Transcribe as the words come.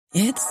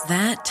It's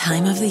that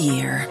time of the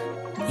year.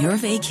 Your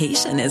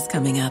vacation is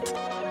coming up.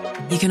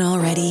 You can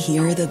already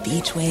hear the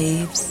beach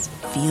waves,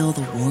 feel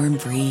the warm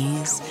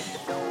breeze,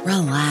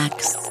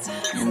 relax,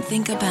 and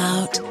think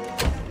about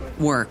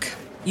work.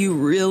 You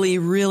really,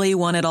 really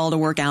want it all to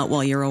work out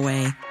while you're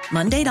away.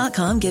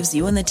 Monday.com gives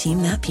you and the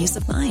team that peace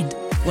of mind.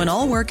 When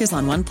all work is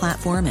on one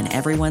platform and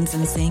everyone's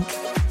in sync,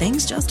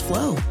 things just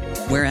flow.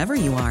 Wherever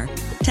you are,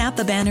 tap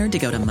the banner to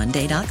go to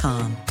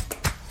Monday.com.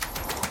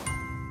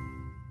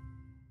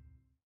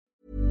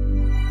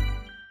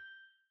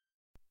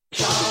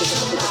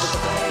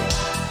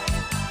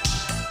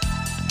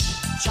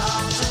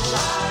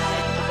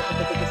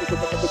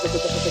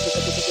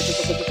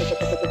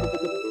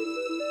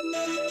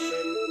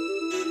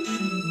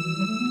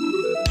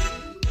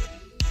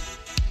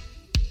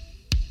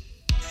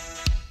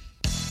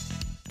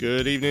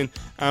 Good evening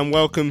and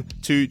welcome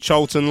to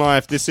Charlton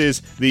Live. This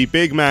is the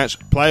Big Match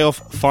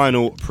Playoff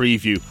Final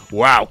Preview.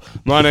 Wow.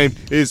 My name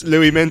is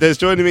Louis Mendes.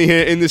 Joining me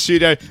here in the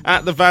studio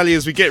at the Valley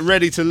as we get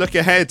ready to look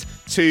ahead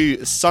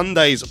to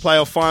Sunday's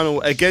playoff final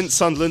against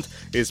Sunderland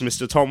is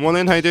Mr. Tom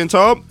Wallen. How you doing,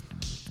 Tom?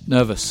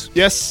 Nervous.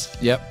 Yes?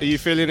 Yep. Are you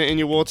feeling it in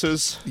your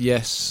waters?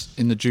 Yes,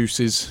 in the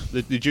juices.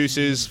 The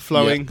juices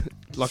flowing? Yep.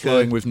 Like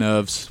flowing with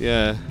nerves.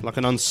 Yeah, like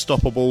an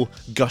unstoppable,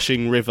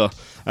 gushing river.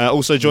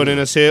 Also joining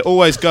us here,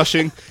 always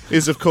gushing,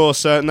 is of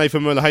course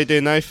Nathan Muller. How you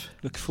doing, Nath?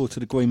 Looking forward to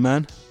the Green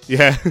Man.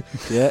 Yeah.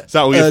 Yeah. Is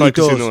that all you're Early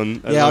focusing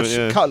doors. on? Yeah, I'll just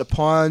a couple of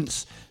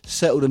pints,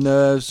 settle the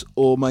nerves,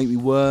 or make me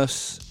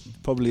worse.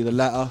 Probably the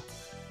latter.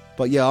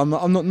 But yeah, I'm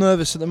not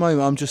nervous at the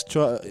moment. I'm just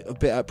a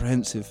bit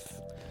apprehensive.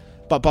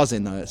 But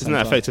buzzing though. Isn't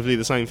that effectively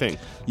the same thing?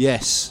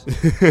 Yes.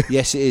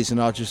 Yes, it is.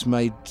 And I just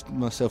made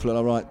myself look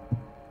like a right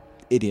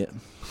idiot.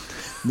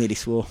 Nearly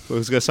swore. I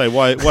was going to say,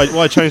 why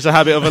change the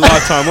habit of a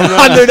lifetime?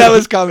 I knew that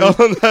was coming.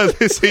 On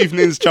this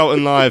evening's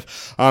Charlton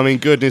Live, I mean,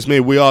 goodness me,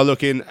 we are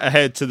looking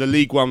ahead to the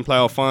League One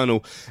playoff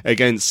final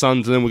against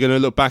Sunderland. We're going to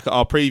look back at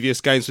our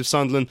previous games with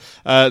Sunderland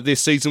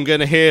this season. We're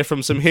going to hear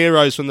from some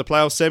heroes from the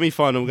playoff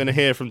semi-final. We're going to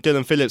hear from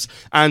Dylan Phillips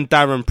and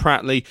Darren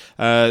Pratley.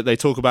 They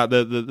talk about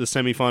the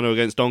semi-final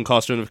against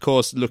Doncaster and, of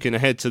course, looking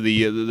ahead to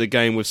the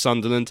game with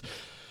Sunderland.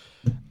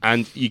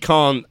 And you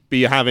can't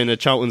be having a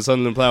Charlton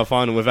Sunderland playoff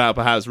final without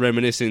perhaps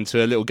reminiscing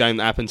to a little game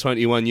that happened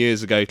 21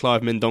 years ago,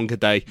 Clive Mendonca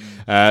Day.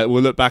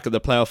 We'll look back at the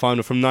playoff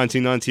final from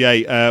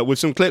 1998 with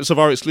some clips of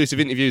our exclusive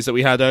interviews that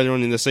we had earlier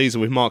on in the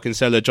season with Mark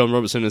Kinsella, John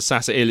Robertson and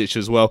Sasa Ilic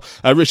as well.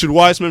 Richard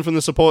Wiseman from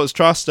the Supporters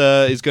Trust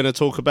is going to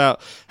talk about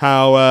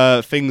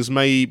how things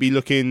may be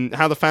looking,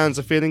 how the fans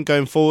are feeling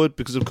going forward,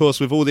 because of course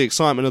with all the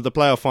excitement of the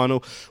playoff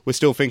final, we're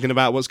still thinking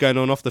about what's going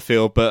on off the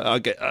field.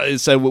 But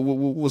so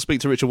we'll speak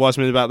to Richard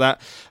Wiseman about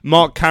that.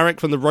 Mark Carrick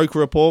from the Roker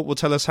Report will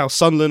tell us how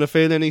Sunderland are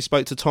feeling. He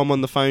spoke to Tom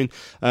on the phone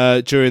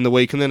during the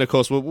week. And then, of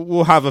course,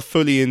 we'll have a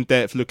fully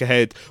in-depth look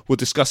ahead. We'll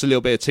discuss a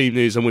little bit of team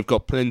news, and we've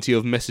got plenty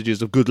of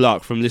messages of good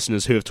luck from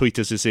listeners who have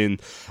tweeted us in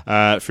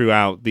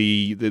throughout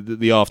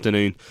the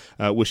afternoon,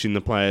 wishing the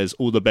players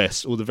all the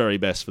best, all the very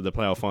best for the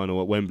playoff final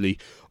at Wembley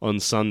on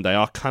Sunday.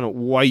 I cannot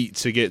wait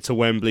to get to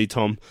Wembley,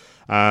 Tom.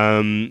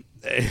 How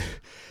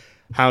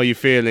are you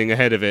feeling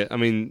ahead of it? I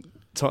mean,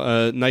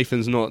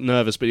 Nathan's not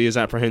nervous, but he is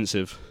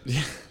apprehensive.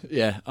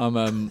 Yeah,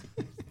 I'm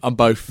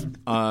both.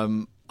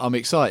 I'm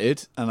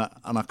excited and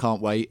I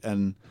can't wait.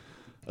 And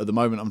at the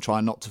moment, I'm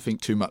trying not to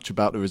think too much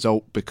about the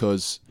result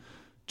because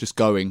just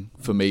going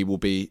for me will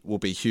be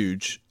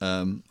huge.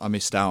 I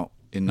missed out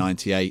in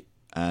 '98,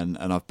 and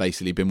I've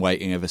basically been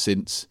waiting ever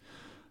since.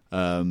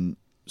 So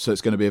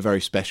it's going to be a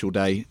very special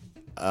day.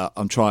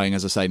 I'm trying,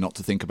 as I say, not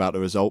to think about the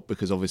result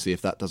because obviously,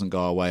 if that doesn't go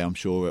our way, I'm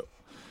sure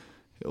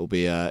it'll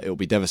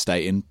be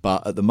devastating.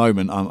 But at the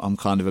moment, I'm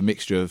kind of a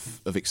mixture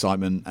of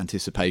excitement,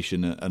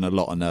 anticipation, and a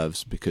lot of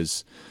nerves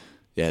because,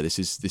 yeah, this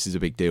is a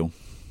big deal.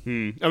 I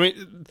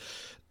mean,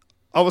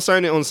 I was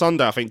saying it on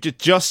Sunday, I think,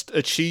 just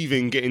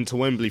achieving getting to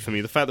Wembley for me,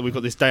 the fact that we've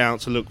got this day out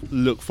to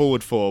look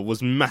forward for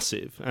was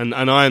massive. And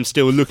I am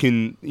still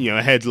looking,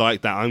 ahead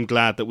like that. I'm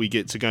glad that we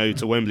get to go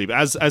to Wembley.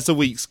 But as the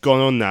week's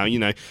gone on now,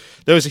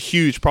 there is a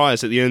huge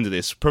prize at the end of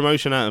this.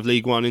 Promotion out of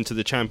League One into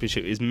the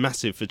Championship is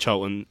massive for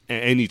Charlton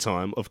at any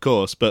time, of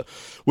course. But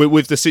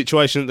with the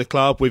situation at the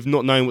club, with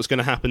not knowing what's going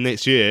to happen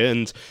next year,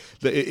 and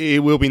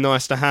it will be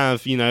nice to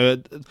have,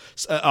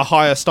 a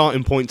higher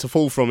starting point to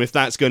fall from if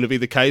that's going to be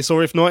the case.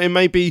 Or if not, it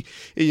may be,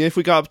 if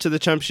we go up to the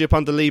Championship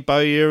under Lee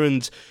Bowyer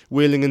and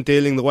wheeling and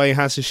dealing the way he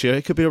has this year,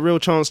 it could be a real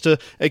chance to,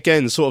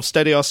 again, sort of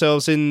steady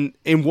ourselves in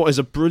what is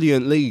a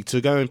brilliant league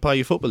to go and play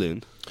your football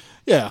in.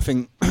 Yeah, I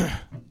think,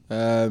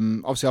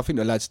 obviously, I think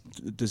the lads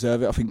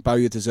deserve it. I think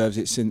Bowyer deserves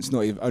it since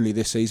not even only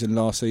this season,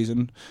 last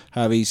season,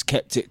 how he's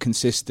kept it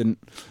consistent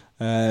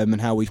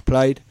and how we've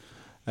played.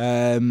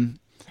 And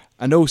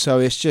also,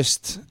 it's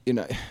just,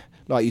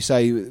 like you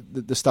say,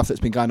 the stuff that's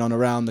been going on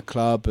around the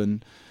club,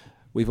 and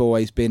we've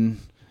always been,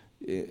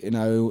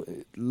 a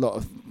lot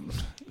of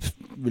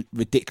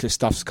ridiculous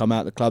stuff's come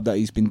out of the club that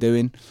he's been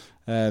doing.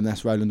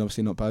 That's Roland,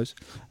 obviously, not Bose.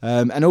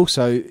 And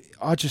also,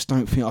 I just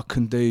don't think I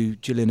can do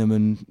Gillingham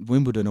and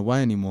Wimbledon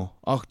away anymore.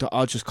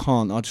 I just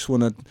can't. I just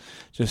want to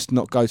just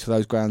not go to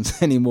those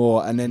grounds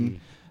anymore, and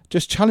then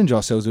just challenge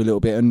ourselves a little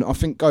bit, and I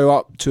think go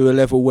up to a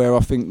level where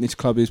I think this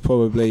club is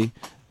probably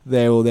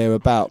there or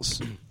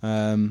thereabouts.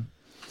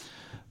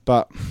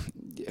 But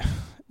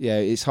yeah,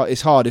 it's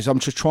hard. I'm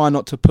just trying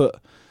not to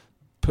put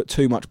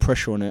too much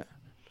pressure on it.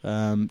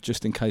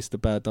 Just in case the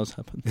bad does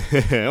happen.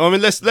 I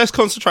mean, let's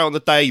concentrate on the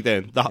day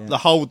then. The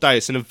whole day.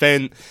 It's an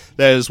event.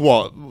 There's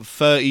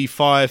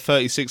 35,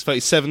 36,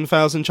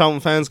 37,000 Charlton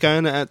fans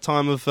going at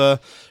time of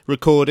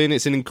recording.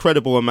 It's an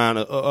incredible amount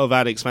of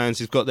Addicks fans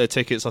who've got their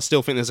tickets. I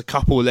still think there's a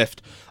couple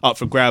left up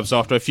for grabs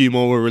after a few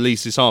more were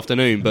released this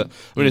afternoon. But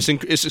I mean,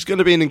 it's going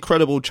to be an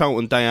incredible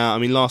Charlton day out. I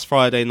mean, last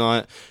Friday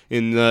night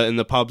in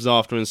the pubs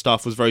after and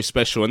stuff was very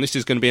special, and this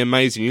is going to be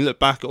amazing. You look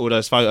back at all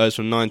those photos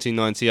from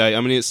 1998.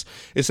 I mean,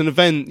 it's an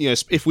event. You know,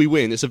 if we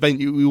win, it's an event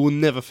you will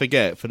never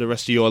forget for the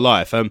rest of your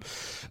life.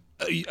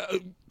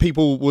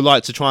 People would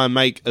like to try and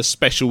make a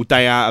special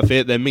day out of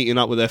it. They're meeting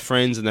up with their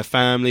friends and their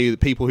family, the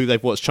people who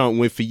they've watched Charlton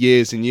with for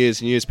years and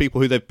years and years,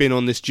 people who they've been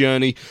on this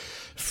journey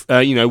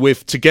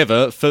with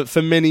together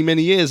for many,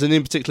 many years, and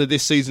in particular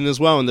this season as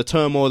well, and the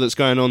turmoil that's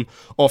going on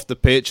off the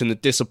pitch and the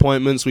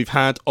disappointments we've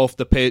had off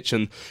the pitch,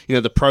 and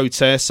the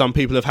protests. Some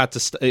people have had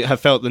to have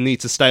felt the need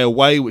to stay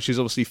away, which is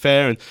obviously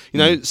fair,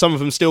 and some of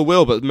them still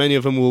will, but many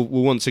of them will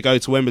want to go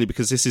to Wembley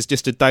because this is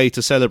just a day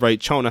to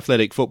celebrate Charlton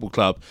Athletic Football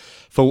Club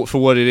for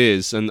what it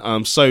is, and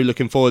I'm so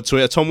looking forward to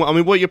it. Tom, I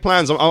mean, what are your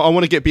plans? I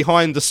want to get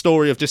behind the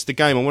story of just the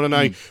game. I want to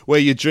know where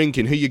you're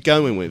drinking, who you're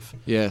going with.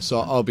 Yeah, so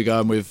I'll be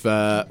going with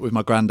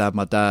my granddad,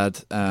 my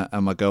dad,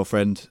 and my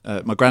girlfriend.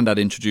 My granddad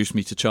introduced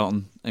me to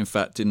Charlton, in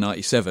fact, in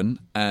 '97,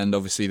 and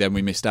obviously then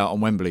we missed out on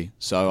Wembley.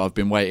 So I've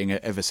been waiting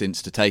ever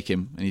since to take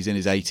him, and he's in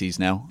his 80s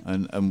now,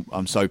 and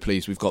I'm so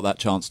pleased we've got that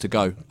chance to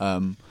go.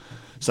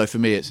 So for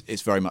me,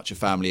 it's very much a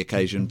family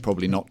occasion.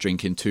 Probably not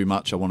drinking too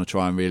much. I want to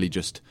try and really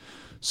just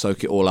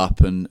soak it all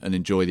up and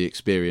enjoy the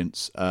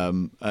experience.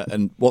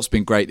 And what's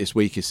been great this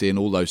week is seeing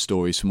all those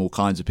stories from all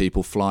kinds of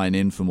people flying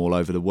in from all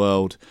over the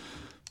world,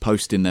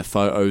 posting their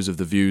photos of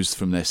the views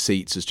from their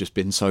seats. Has just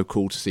been so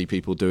cool to see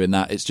people doing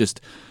that. It's just,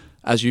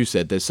 as you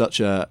said, there's such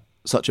a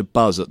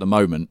buzz at the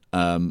moment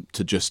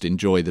to just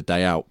enjoy the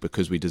day out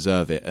because we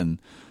deserve it. And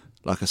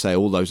like I say,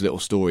 all those little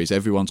stories,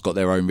 everyone's got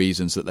their own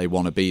reasons that they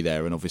want to be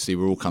there, and obviously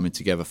we're all coming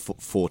together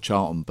for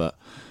Charlton, but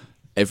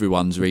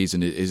everyone's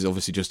reason is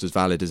obviously just as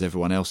valid as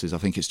everyone else's. I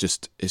think it's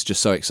just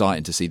so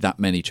exciting to see that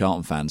many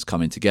Charlton fans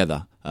coming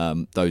together.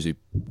 Those who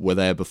were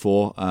there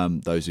before,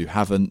 those who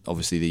haven't,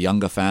 obviously the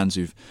younger fans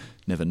who've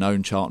never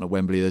known Charlton at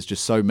Wembley. There's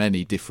just so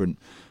many different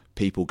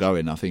people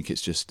going. I think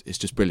it's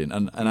just brilliant.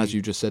 And as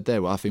you just said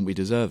there, I think we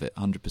deserve it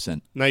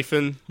 100%.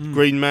 Nathan,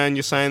 Green Man,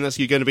 you're saying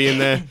you're going to be in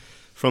there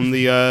from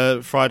the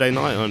Friday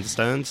night, I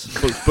understand.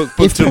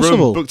 Booked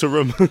a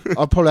room.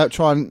 I'll probably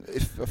try and,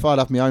 if I'd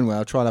have my own way,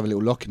 I'll try and have a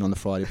little lock-in on the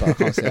Friday, but I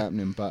can't see it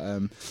happening. But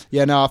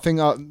I think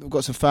I've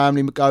got some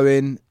family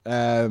going,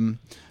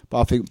 but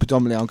I think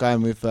predominantly I'm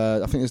going with,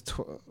 I think there's,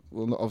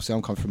 obviously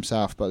I'm coming from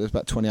South, but there's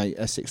about 28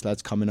 Essex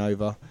lads coming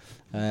over,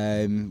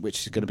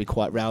 which is going to be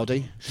quite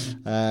rowdy.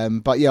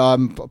 But yeah,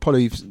 I'm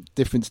probably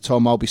different to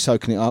Tom. I'll be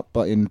soaking it up,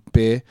 but in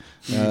beer,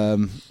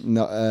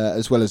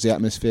 as well as the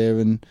atmosphere,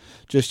 and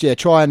just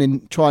try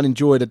and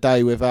enjoy the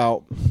day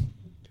without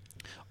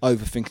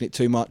overthinking it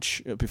too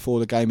much before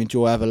the game.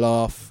 Enjoy, have a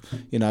laugh,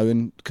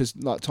 and because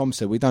like Tom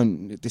said,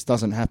 this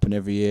doesn't happen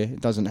every year.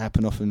 It doesn't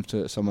happen often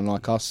to someone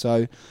like us.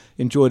 So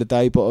enjoy the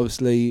day, but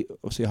obviously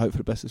hope for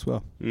the best as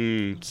well.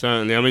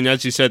 Certainly. I mean,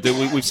 as you said,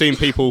 we've seen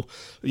people,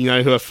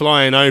 who are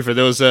flying over.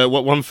 There was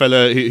one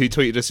fella who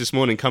tweeted us this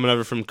morning coming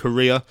over from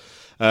Korea.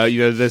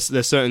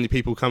 There's certainly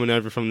people coming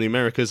over from the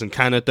Americas and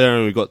Canada,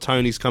 and we've got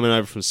Tony's coming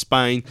over from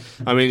Spain.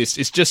 I mean,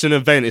 it's just an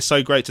event. It's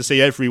so great to see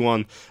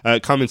everyone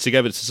coming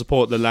together to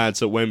support the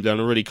lads at Wembley,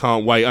 and I really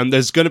can't wait. And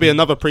there's going to be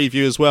another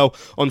preview as well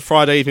on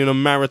Friday evening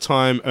on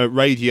Maritime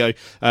Radio.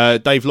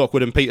 Dave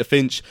Lockwood and Peter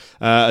Finch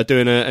are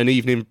doing an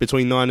evening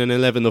between 9 and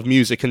 11 of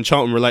music and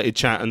Charlton-related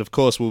chat, and of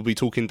course we'll be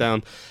talking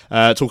about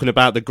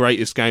the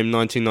greatest game,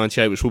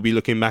 1998, which we'll be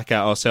looking back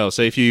at ourselves.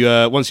 So if you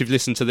once you've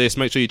listened to this,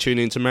 make sure you tune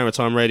in to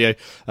Maritime Radio,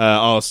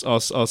 our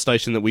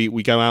station that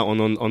we go out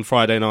on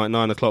Friday night,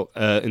 9 o'clock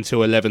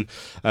until 11,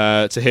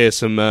 to hear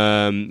some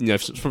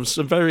from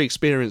some very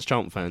experienced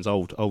Charlton fans,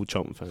 old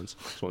Charlton fans.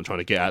 That's what I'm trying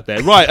to get at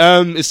there. Right,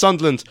 it's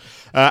Sunderland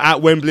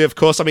at Wembley, of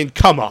course. I mean,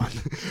 come on.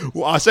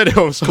 Well, I said it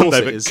on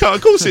Sunday, but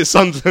of course it's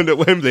Sunderland at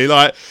Wembley.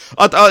 Like,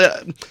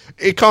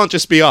 it can't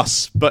just be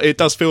us, but it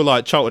does feel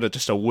like Charlton are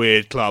just a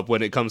weird club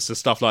when it comes to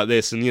stuff like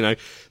this. And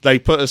they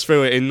put us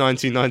through it in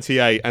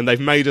 1998, and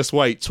they've made us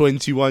wait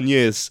 21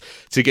 years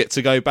to get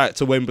to go back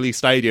to Wembley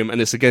Stadium,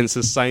 and it's against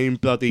the same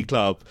bloody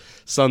club,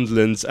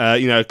 Sunderland,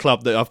 a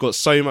club that I've got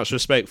so much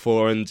respect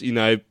for, and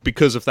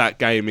because of that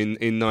game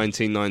in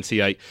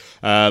 1998,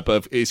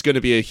 but it's going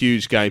to be a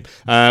huge game.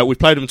 We've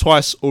played them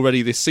twice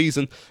already this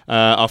season.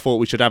 I thought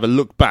we should have a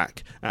look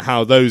back at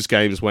how those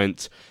games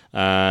went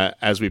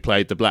as we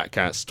played the Black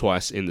Cats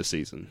twice in the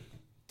season.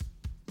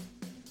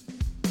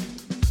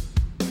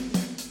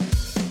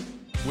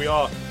 We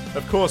are,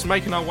 of course,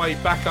 making our way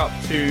back up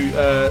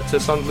to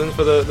Sunderland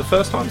for the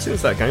first time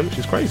since that game, which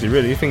is crazy,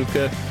 really. You think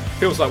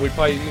feels like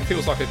it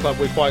feels like a club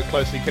we're quite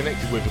closely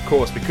connected with, of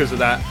course, because of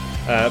that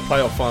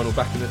playoff final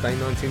back in the day,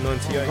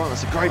 1998. Grant,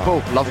 that's a great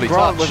ball. Lovely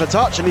Grant touch. with a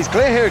touch, and he's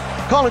clear here.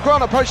 Carlin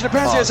Grant approaching the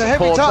penalty. It's a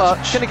heavy poor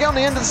touch. Can he get on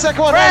the end of the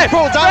second one? Red,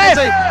 Paul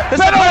Doherty.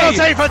 There's a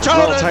penalty for Lyle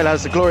Charlton. Taylor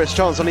has the glorious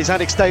chance on his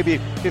Addicks debut.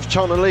 Gives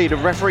Charlton a lead. A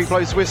referee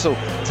blows whistle.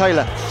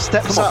 Taylor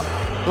steps up.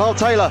 Lyle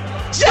Taylor.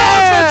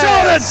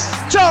 Yes!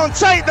 Charlton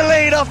take the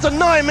lead after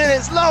 9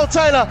 minutes. Lyle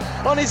Taylor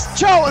on his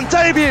Charlton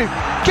debut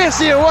gives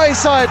the away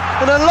side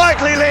an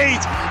unlikely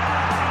lead.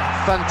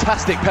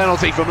 Fantastic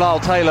penalty from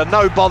Lyle Taylor,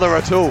 no bother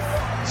at all.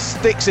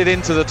 Sticks it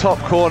into the top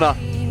corner.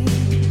 Right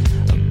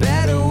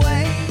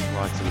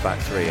to the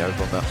back three, over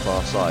on that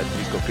far side.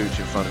 He's got Gooch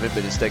in front of him,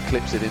 but instead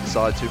clips it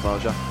inside to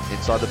Marja,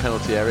 inside the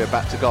penalty area,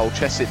 back to goal,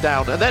 chests it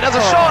down, and then has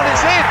a shot and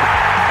it's in!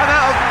 And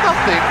out of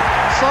nothing,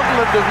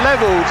 Sunderland have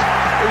levelled.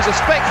 It was a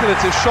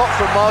speculative shot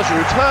from Marja,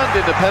 who turned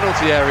in the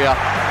penalty area,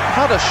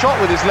 had a shot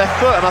with his left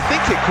foot, and I think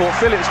it caught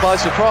Phillips by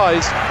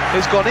surprise.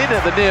 It's gone in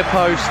at the near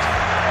post.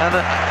 And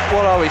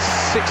what are we,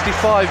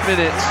 65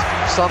 minutes,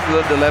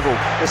 Sunderland are level.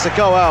 It's a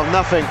go out,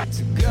 nothing.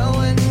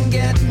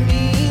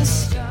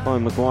 By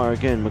Maguire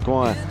again,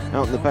 Maguire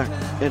out in the back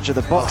edge of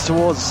the box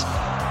towards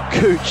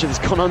Gooch, and it's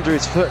gone under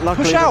his foot.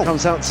 Luckily it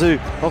comes out to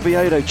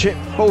Oviedo. Chip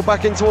ball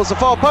back in towards the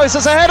far post.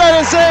 There's a header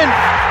and it's in!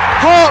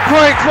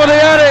 Heartbreak for the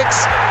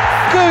Addicks.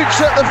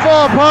 Gooch at the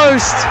far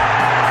post.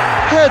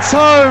 Heads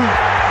home.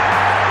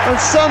 And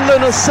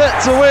Sunderland are set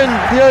to win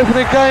the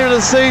opening game of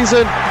the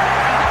season.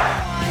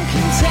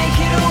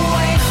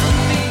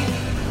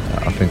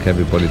 I think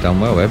everybody done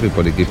well.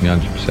 Everybody give me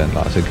 100%.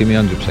 Like I said, give me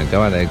 100%.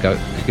 Go out there,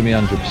 give me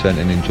 100%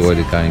 and enjoy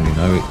the game. You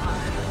know,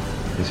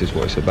 this is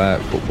what it's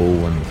about: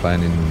 football and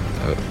playing in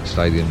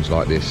stadiums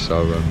like this.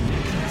 So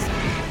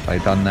they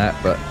done that,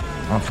 but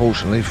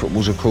unfortunately,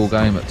 football's a cruel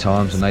game at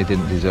times, and they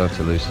didn't deserve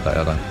to lose today,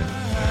 I don't think.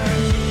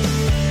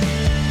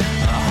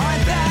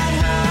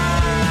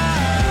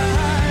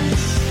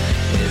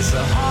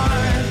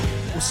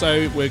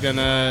 Also, we're going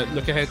to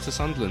look ahead to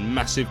Sunderland.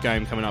 Massive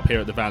game coming up here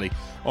at the Valley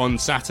on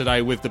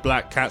Saturday with the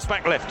Black Cats.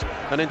 Back left,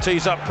 and then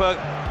tees up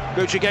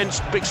Gooch again.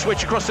 Big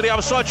switch across to the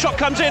other side. Shot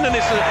comes in, and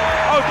it's an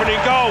opening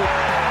goal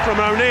from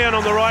O'Neill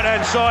on the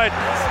right-hand side.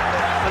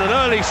 And an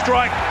early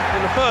strike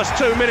in the first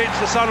 2 minutes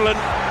for Sunderland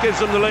gives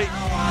them the lead.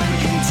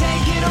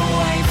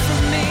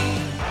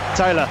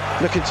 Taylor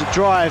looking to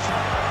drive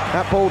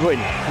at Baldwin,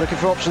 looking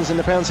for options in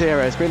the penalty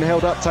area. It's been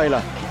held up,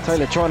 Taylor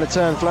trying to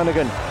turn.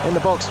 Flanagan in the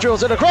box,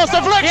 drills it across,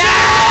 deflection!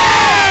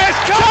 Yes!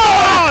 Come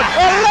on!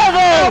 A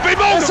level!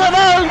 It's an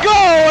own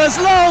goal as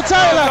Lyle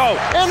Taylor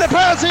in the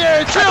penalty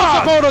area drills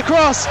the ball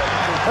across.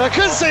 I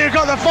couldn't see who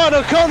got the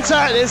final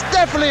contact. It's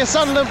definitely a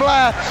Sunderland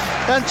player,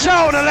 and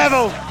Charlton a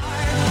level.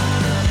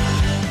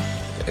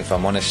 If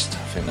I'm honest,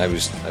 I think they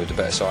was the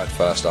better side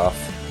first half.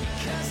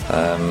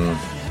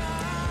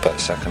 But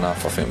second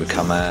half, I think we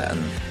come out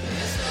and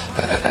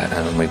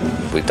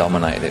we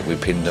dominated it. We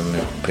pinned them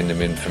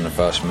in from the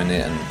first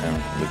minute,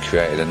 and we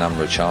created a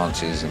number of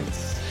chances. And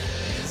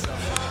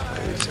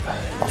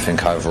I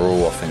think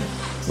overall,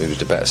 we was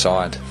the better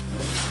side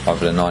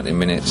over the 90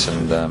 minutes,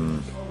 and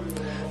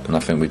I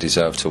think we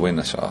deserved to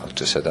win. So I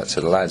just said that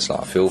to the lads.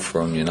 Like, I feel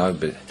for them, you know,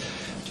 but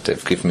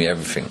they've given me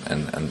everything,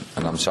 and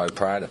I'm so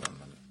proud of them.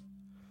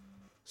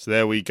 So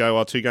there we go,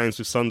 our 2 games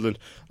with Sunderland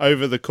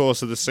over the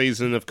course of the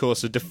season. Of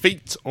course, a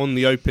defeat on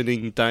the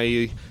opening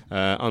day.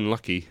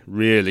 Unlucky,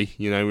 really.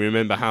 You know, we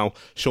remember how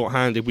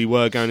short-handed we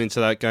were going into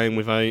that game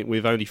with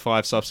only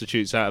 5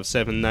 substitutes out of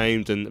 7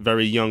 named, and a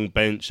very young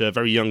bench, a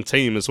very young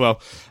team as well.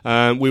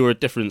 We were a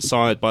different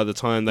side by the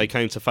time they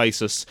came to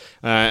face us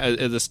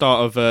at the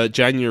start of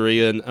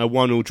January, and a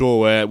 1-1 draw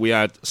where we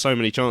had so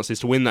many chances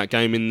to win that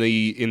game in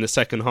the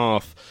second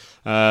half.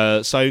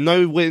 So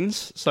no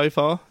wins so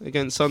far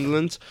against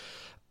Sunderland.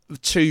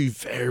 2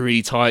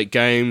 very tight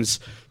games,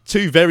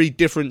 2 very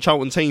different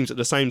Charlton teams at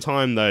the same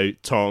time though,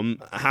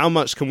 Tom. How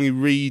much can we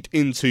read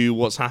into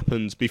what's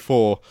happened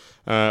before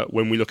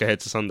when we look ahead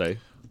to Sunday?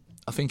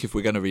 I think if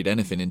we're going to read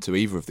anything into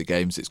either of the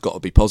games, it's got to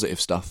be positive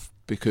stuff,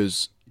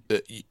 because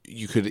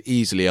you could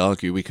easily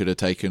argue we could have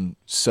taken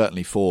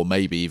certainly 4,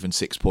 maybe even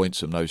 6 points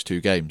from those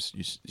 2 games.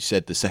 You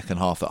said the second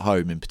half at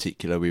home in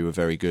particular, we were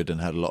very good and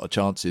had a lot of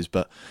chances,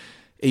 but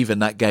even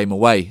that game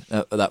away,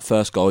 that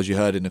first goal, as you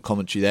heard in the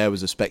commentary there,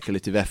 was a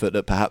speculative effort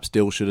that perhaps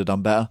Dill should have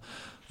done better.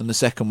 And the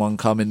second one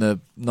come in the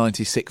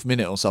 96th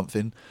minute or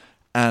something.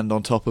 And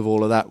on top of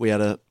all of that, we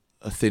had a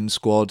thin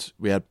squad.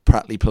 We had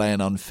Pratley playing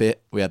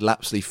unfit. We had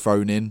Lapsley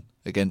thrown in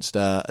against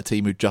a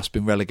team who'd just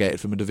been relegated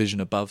from a division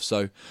above.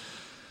 So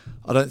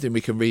I don't think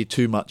we can read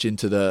too much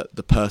into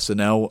the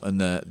personnel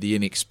and the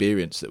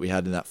inexperience that we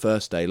had in that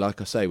first day.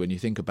 Like I say, when you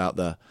think about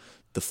the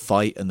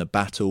fight and the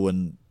battle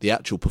and the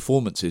actual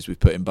performances we've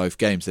put in both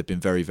games, they've been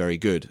very, very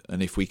good.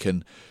 And if we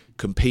can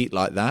compete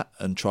like that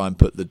and try and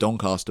put the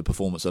Doncaster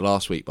performance of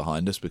last week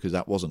behind us, because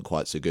that wasn't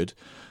quite so good,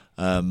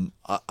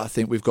 I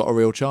think we've got a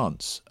real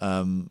chance.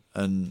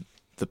 And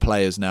the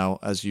players now,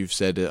 as you've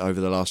said over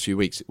the last few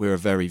weeks, we're a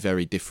very,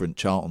 very different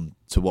Charlton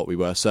to what we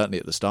were, certainly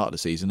at the start of the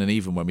season, and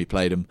even when we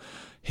played them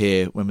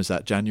here, when was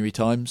that, January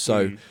time?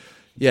 So,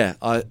 yeah,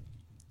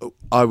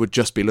 I would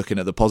just be looking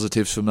at the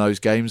positives from those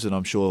games, and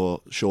I'm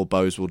sure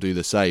Bose will do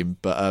the same.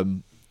 But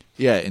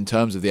in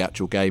terms of the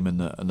actual game and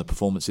the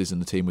performances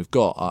and the team we've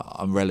got,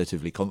 I'm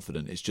relatively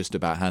confident. It's just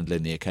about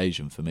handling the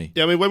occasion for me.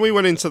 Yeah, I mean, when we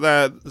went into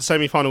the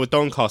semi-final with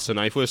Doncaster,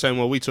 if we were saying,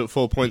 well, we took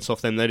 4 points off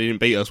them, they didn't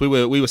beat us, we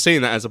were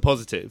seeing that as a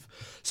positive.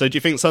 So do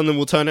you think Sunderland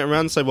will turn it around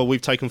and say, well,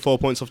 we've taken 4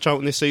 points off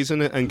Charlton this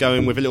season and go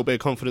in with a little bit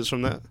of confidence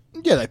from that?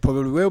 Yeah, they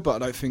probably will,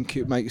 but I don't think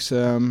it makes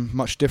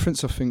much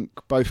difference. I think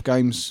both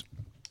games,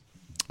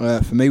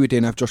 for me, we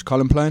didn't have Josh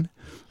Cullen playing.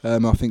 I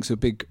think it's a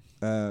big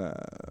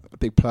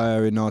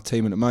player in our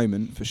team at the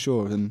moment for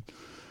sure, and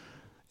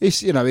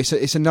it's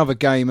another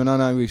game, and I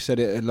know we've said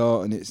it a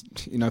lot, and it's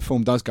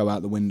form does go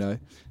out the window,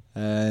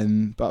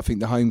 but I think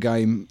the home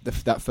game,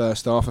 that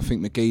first half, I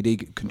think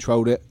McGeady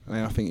controlled it.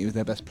 I think he was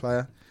their best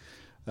player,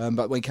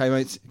 but when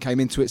he came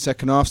into it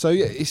second half, so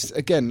yeah, it's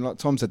again like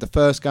Tom said, the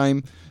first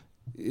game,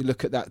 you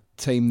look at that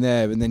team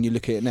there, and then you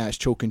look at it now, it's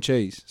chalk and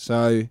cheese.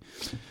 So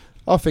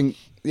I think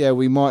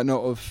we might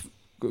not have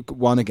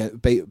won again,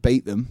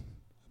 beat them.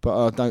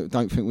 But I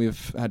don't think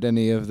we've had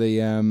any of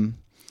the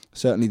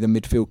certainly the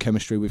midfield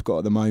chemistry we've got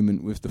at the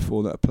moment with the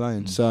four that are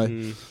playing. So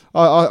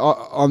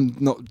I'm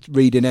not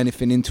reading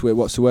anything into it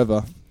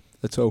whatsoever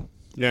at all.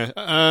 Yeah,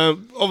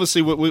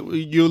 obviously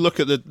you look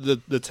at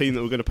the team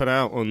that we're going to put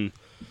out on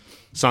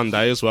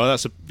Sunday as well.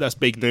 That's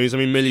big news. I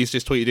mean, Millie's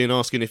just tweeted in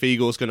asking if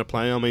Igor's going to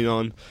play. I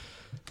mean,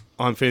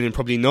 I'm feeling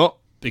probably not,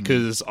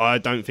 because I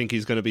don't think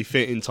he's going to be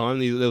fit in time.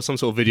 There was some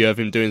sort of video of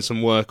him doing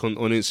some work on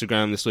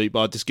Instagram this week, but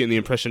I'm just getting the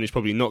impression he's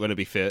probably not going to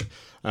be fit.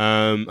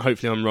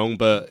 Hopefully I'm wrong,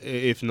 but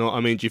if not, I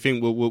mean, do you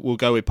think we'll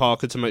go with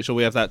Parker to make sure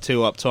we have that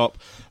two up top?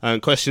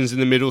 Questions in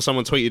the middle.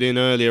 Someone tweeted in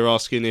earlier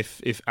asking if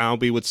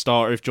Albie would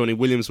start or if Johnny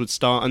Williams would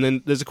start. And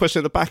then there's a question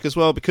at the back as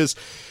well, because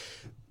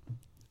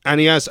and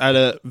he has had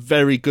a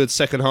very good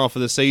second half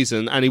of the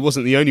season, and he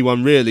wasn't the only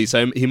one really,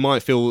 so he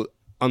might feel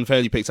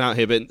unfairly picked out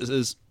here, but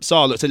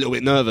Sarr looked a little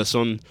bit nervous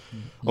on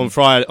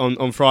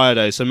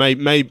Friday, so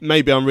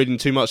maybe I'm reading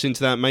too much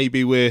into that.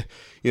 Maybe we're,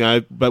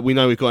 but we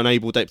know we've got an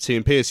able deputy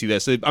in Piercy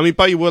there. So I mean,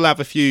 but you will have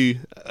a few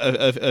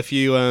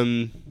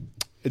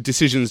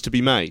decisions to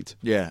be made.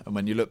 Yeah, and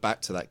when you look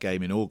back to that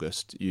game in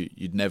August,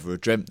 you'd never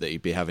have dreamt that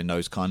he'd be having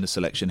those kind of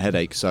selection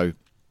headaches. So,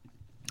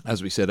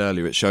 as we said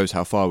earlier, it shows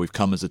how far we've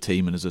come as a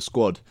team and as a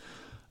squad.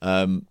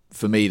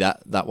 For me,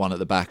 that one at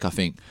the back, I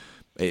think.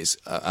 It's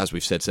as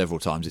we've said several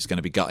times, it's going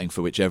to be gutting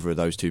for whichever of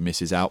those two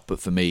misses out.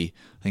 But for me,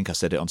 I think I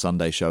said it on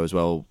Sunday's show as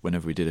well,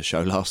 whenever we did a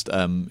show last,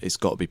 it's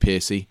got to be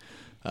Piercy,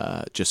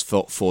 just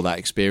for that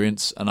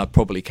experience. And I'd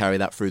probably carry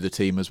that through the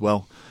team as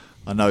well.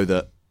 I know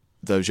that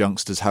those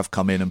youngsters have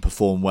come in and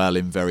performed well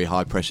in very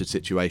high pressure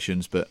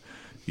situations, but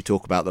you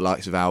talk about the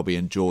likes of Albie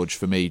and George.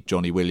 For me,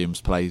 Johnny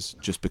Williams plays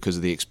just because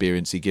of the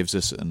experience he gives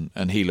us,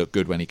 and he looked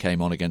good when he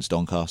came on against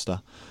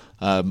Doncaster.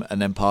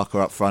 And then Parker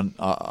up front,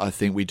 I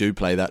think we do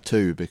play that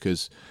too,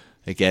 because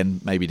again,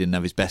 maybe he didn't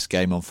have his best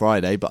game on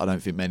Friday, but I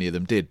don't think many of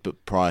them did.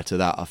 But prior to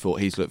that, I thought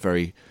he's looked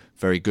very,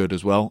 very good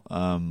as well.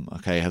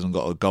 He hasn't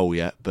got a goal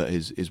yet, but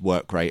his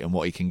work rate and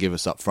what he can give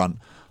us up front,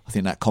 I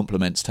think that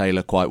complements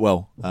Taylor quite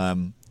well.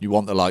 You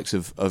want the likes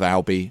of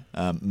Albie,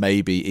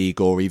 maybe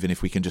Igor, even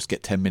if we can just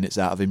get 10 minutes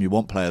out of him. You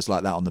want players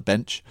like that on the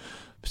bench,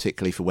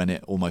 particularly for when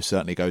it almost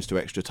certainly goes to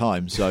extra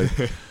time. So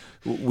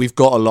we've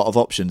got a lot of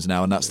options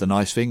now, and that's the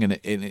nice thing. And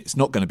it's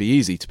not going to be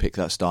easy to pick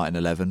that starting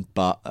 11,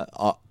 but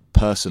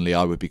personally,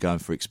 I would be going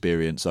for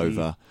experience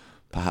over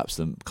perhaps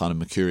the kind of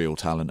mercurial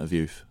talent of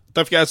youth.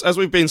 Don't forget, as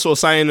we've been sort of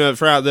saying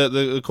throughout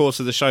the course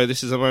of the show,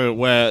 this is a moment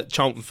where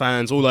Charlton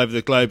fans all over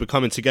the globe are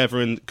coming together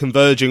and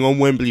converging on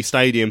Wembley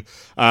Stadium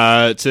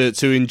to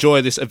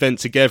enjoy this event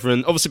together.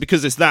 And obviously,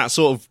 because it's that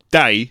sort of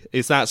day,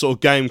 it's that sort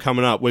of game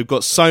coming up, we've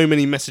got so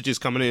many messages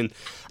coming in,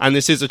 and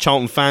this is a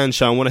Charlton fan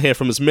show. I want to hear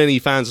from as many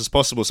fans as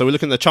possible. So we're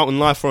looking at the Charlton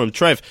Live Forum.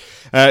 Trev,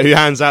 who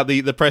hands out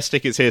the press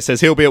tickets here, says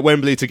he'll be at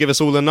Wembley to give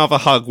us all another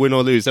hug, win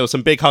or lose. There was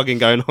some big hugging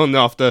going on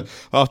after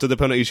the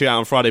penalty shootout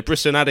on Friday.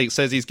 Bristol Addict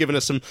says he's given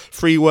us some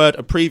free word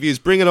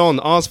previews. Bring it on.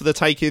 Ours for the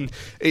taking.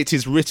 It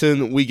is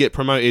written. We get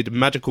promoted.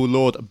 Magical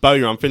Lord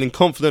Bowyer. I'm feeling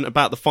confident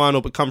about the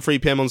final, but come 3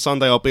 p.m. on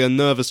Sunday, I'll be a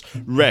nervous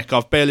wreck.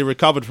 I've barely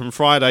recovered from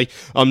Friday.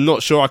 I'm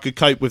not sure I could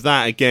cope with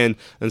that again,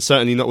 and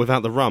certainly not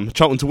without the rum.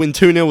 Charlton to win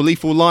 2-0.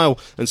 Lethal Lyle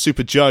and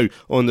Super Joe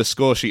on the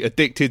score sheet.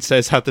 Addicted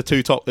says have the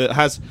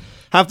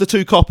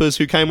two coppers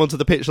who came onto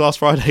the pitch last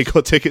Friday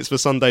got tickets for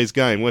Sunday's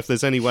game. Well, if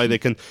there's any way they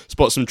can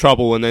spot some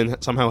trouble and then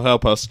somehow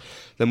help us,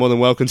 they're more than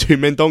welcome to.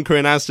 Mendonca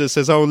in Asda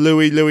says, oh,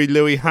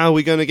 Louis, how are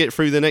we going to get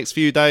through the next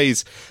few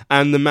days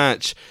and the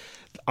match?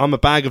 I'm a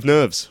bag of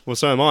nerves. Well,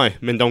 so am I,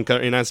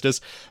 Mendonca in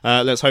Asda's.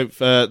 Let's hope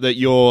that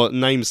your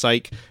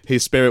namesake,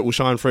 his spirit will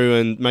shine through,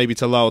 and maybe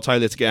to Lyle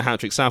Taylor to get a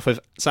hat-trick.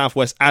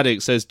 Southwest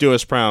Addict says, do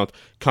us proud.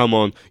 Come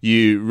on,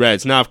 you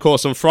Reds. Now, of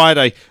course, on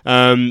Friday,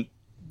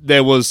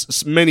 there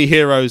was many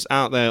heroes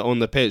out there on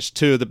the pitch.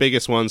 Two of the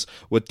biggest ones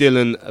were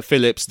Dylan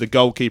Phillips, the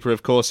goalkeeper,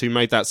 of course, who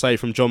made that save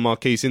from John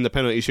Marquise in the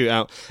penalty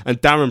shootout, and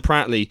Darren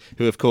Pratley,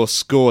 who, of course,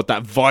 scored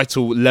that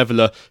vital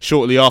leveller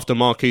shortly after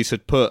Marquise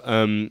had put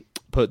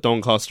put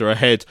Doncaster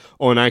ahead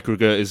on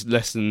aggregate is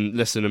less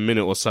than a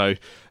minute or so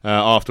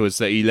afterwards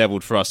that he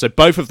levelled for us. So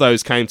both of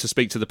those came to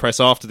speak to the press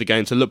after the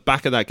game to look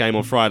back at that game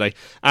on Friday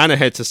and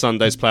ahead to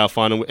Sunday's playoff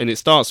final. And it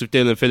starts with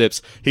Dylan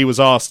Phillips. He was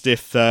asked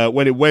if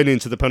when it went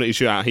into the penalty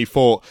shootout, he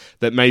thought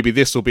that maybe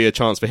this will be a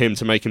chance for him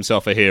to make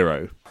himself a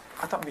hero.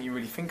 I don't think you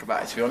really think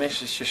about it, to be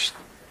honest. It's just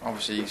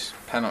obviously it's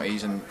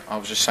penalties, and I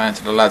was just saying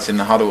to the lads in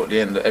the huddle at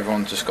the end that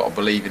everyone's just got to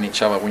believe in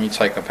each other. When you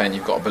take a pen,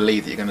 you've got to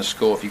believe that you're going to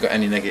score. If you've got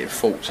any negative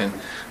thoughts, then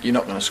you're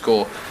not going to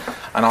score.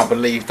 And I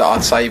believed that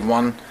I'd saved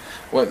one,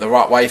 went the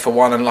right way for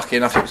one, and lucky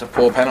enough it was a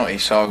poor penalty.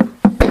 So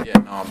yeah,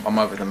 no, I'm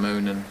over the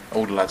moon, and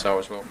all the lads are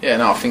as well. Yeah,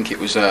 no, I think it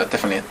was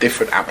definitely a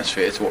different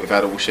atmosphere to what we've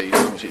had all season.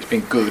 Obviously it's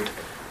been good.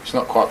 It's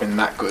not quite been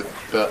that good,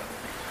 but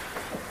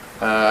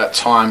at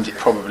times it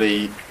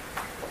probably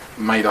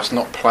made us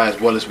not play as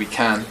well as we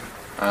can,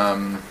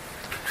 and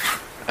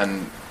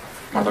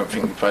I don't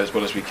think we played as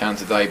well as we can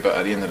today, but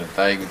at the end of the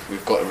day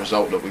we've got a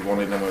result that we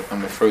wanted, and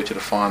we're through to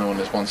the final, and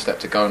there's one step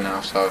to go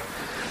now, so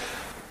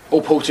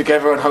all pulled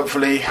together, and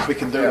hopefully we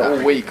can do it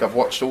all week. I've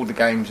watched all the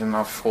games and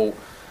I've thought,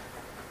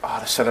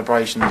 the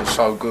celebrations are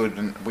so good,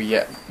 and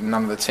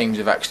none of the teams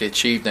have actually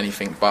achieved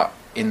anything, but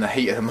in the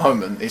heat of the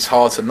moment it's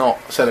hard to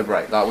not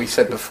celebrate. Like we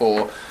said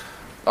before,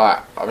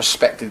 I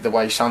respected the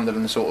way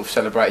Sunderland sort of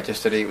celebrated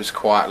yesterday. It was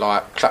quite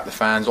like, clap the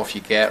fans, off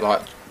you get,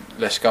 like,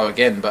 let's go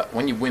again. But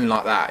when you win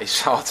like that, it's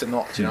hard to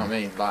not, do you know what I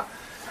mean? Like,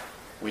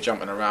 we're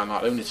jumping around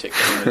like lunatics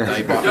at the end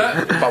of the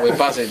day, but we're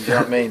buzzing, do you know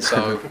what I mean?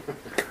 So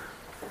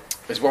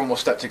there's one more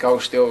step to go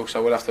still,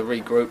 so we'll have to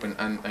regroup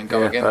and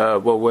go again.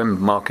 Well, when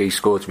Marquis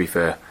scored, to be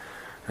fair,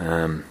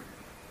 it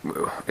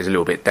was a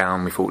little bit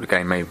down. We thought the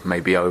game may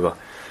be over.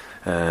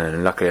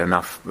 Luckily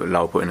enough,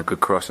 Lowell put in a good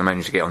cross and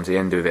managed to get onto the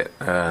end of it.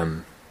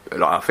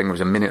 I think it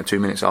was a minute or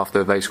 2 minutes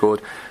after they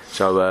scored.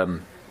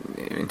 So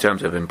in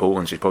terms of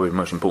importance, it's probably the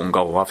most important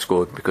goal I've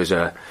scored, because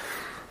I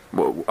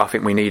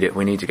think we need it.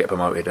 We need to get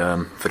promoted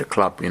for the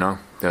club, you know.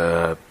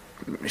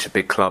 It's a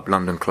big club,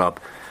 London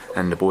club,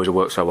 and the boys have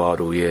worked so hard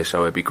all year,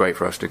 so it'd be great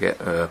for us to get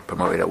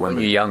promoted at Wembley.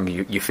 When you're young,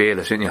 you're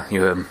fearless, aren't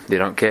you? They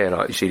don't care.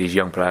 Like, you see these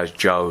young players,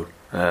 Joe,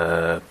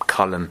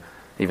 Cullen,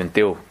 even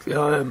Dill,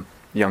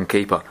 young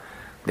keeper.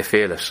 They're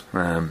fearless.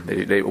 All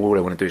they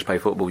want to do is play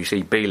football. You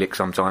see Bielik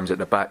sometimes at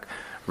the back,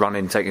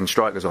 running, taking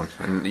strikers on,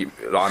 and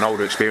like an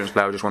older experienced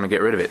player just want to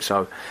get rid of it.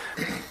 So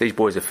these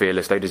boys are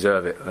fearless. They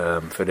deserve it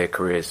for their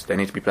careers. They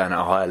need to be playing at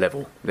a higher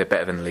level. They're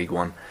better than League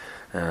One,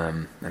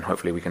 and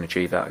hopefully we can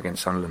achieve that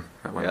against Sunderland.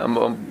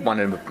 I'm one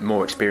of the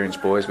more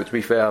experienced boys, but to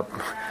be fair,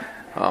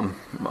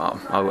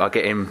 I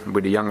get in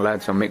with the young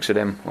lads. I mix with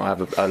them. I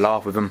have a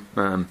laugh with them.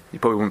 You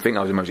probably wouldn't think I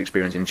was the most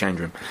experienced in the change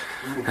room,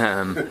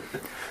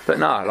 but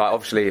no, like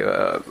obviously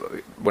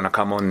when I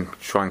come on,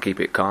 try and keep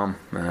it calm.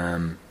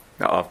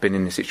 I've been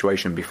in this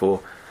situation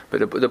before, but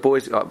the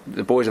boys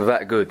are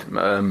that good.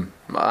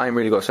 I ain't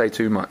really got to say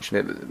too much.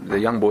 The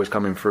young boys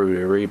coming through,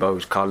 the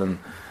Rebos, Cullen,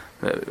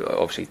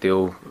 obviously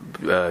Dill,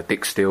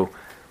 Dick Steele,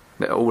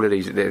 all of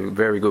these, they're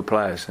very good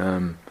players,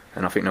 and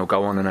I think they'll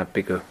go on and have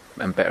bigger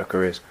and better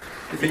careers.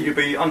 Do you think you'll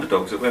be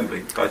underdogs at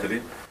Wembley, both of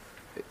you?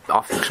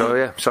 I think so,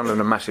 yeah. Sunderland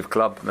are a massive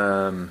club.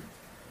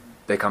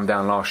 They come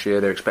down last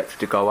year, they're expected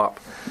to go up.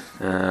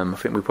 I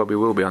think we probably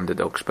will be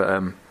underdogs, but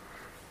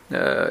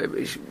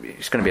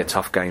it's going to be a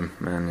tough game,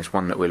 and it's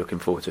one that we're looking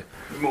forward to.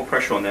 There's more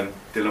pressure on them,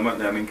 Dylan, won't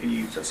there? I mean,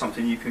 is that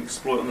something you can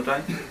exploit on the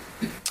day?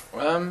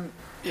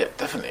 Yeah,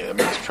 definitely. I mean,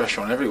 there's pressure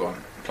on everyone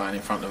playing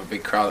in front of a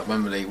big crowd at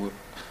Wembley,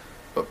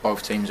 but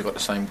both teams have got the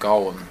same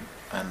goal,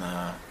 and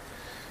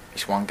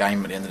it's one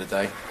game at the end of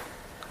the day,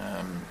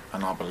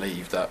 and I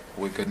believe that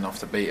we're good enough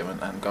to beat them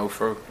and go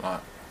through. Like,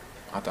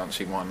 I don't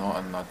see why not,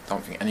 and I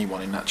don't think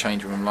anyone in that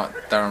change room,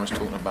 like Darren was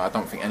talking about, I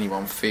don't think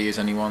anyone fears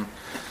anyone.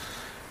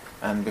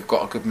 And we've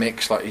got a good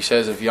mix, like he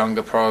says, of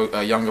younger pros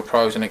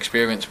and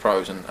experienced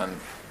pros, and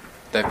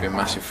they've been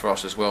massive for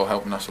us as well,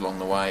 helping us along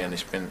the way. And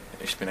it's been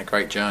a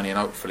great journey, and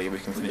hopefully we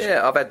can finish.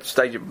 Yeah, I've had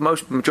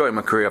majority of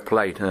my career I've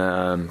played.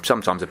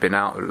 Sometimes I've been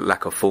out,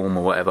 lack of form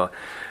or whatever.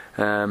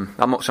 I'm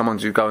not someone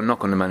to go and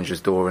knock on the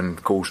manager's door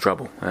and cause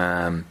trouble.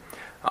 I'm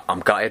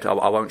gutted.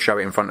 I won't show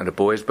it in front of the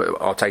boys,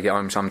 but I'll take it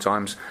home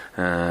sometimes.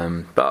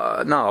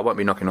 But no, I won't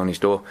be knocking on his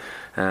door.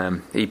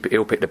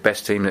 He'll pick the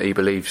best team that he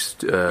believes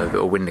that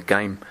will win the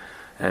game.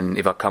 And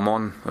if I come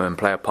on and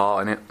play a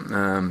part in it,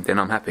 then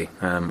I'm happy.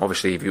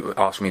 Obviously, if you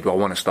ask me, do I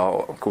want to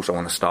start? Of course I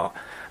want to start.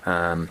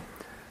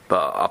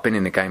 But I've been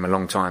in the game a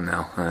long time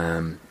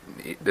now.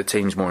 The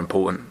team's more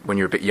important. When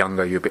you're a bit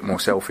younger, you're a bit more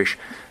selfish.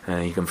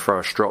 You can throw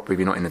a strop if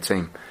you're not in the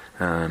team.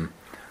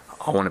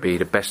 I want to be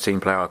the best team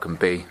player I can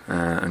be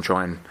and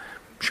try and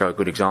show a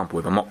good example.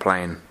 If I'm not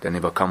playing, then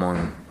if I come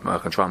on, I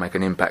can try and make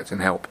an impact and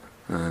help.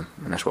 And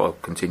that's what I'll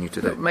continue to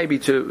do. Maybe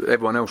to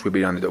everyone else we'd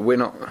be underdog. We're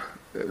not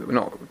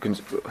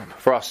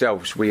for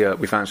ourselves. We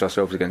fancy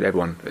ourselves against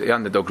everyone. The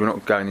underdogs. We're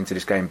not going into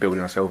this game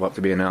building ourselves up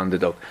to being an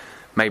underdog.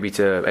 Maybe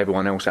to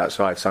everyone else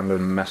outside,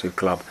 Sunderland, massive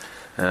club,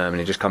 and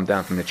it just come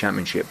down from the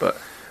Championship. But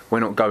we're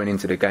not going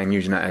into the game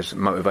using that as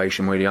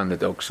motivation. We're the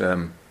underdogs.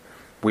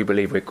 We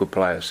believe we're good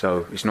players,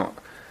 so it's not.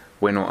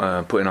 we're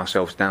not putting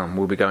ourselves down.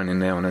 We'll be going in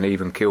there on an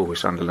even kill with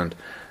Sunderland,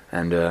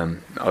 and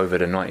over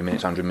the 90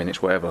 minutes, 100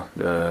 minutes, whatever,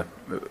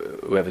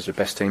 whoever's the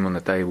best team on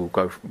the day will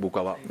go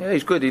up. Yeah,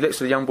 he's good. He lets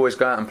the young boys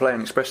go out and play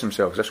and express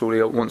themselves. That's all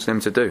he wants them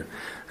to do.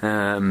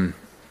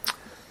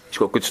 He's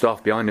got good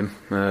staff behind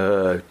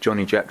him.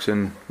 Johnny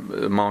Jackson,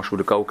 Marshall,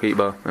 the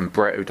goalkeeper, and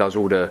Brett, who does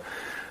all the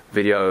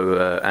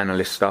video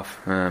analyst stuff.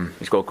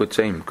 He's got a good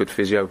team, good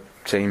physio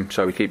team,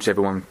 so he keeps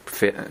everyone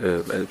fit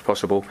as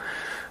possible.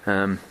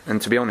 And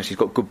to be honest, he's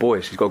got good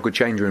boys. He's got a good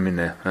change room in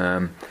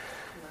there.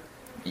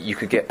 You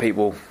could get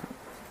people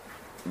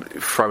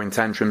throwing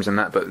tantrums and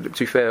that, but to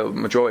be fair,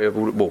 majority of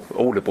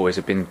all the boys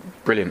have been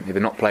brilliant. If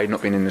they're not played,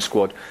 not been in the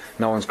squad,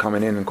 no one's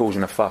coming in and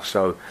causing a fuss.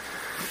 So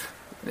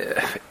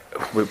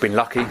we've been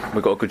lucky.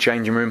 We've got a good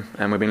changing room,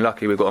 and we've been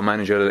lucky. We've got a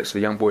manager that lets the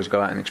young boys go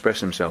out and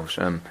express themselves.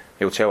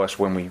 He'll tell us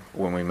when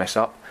we mess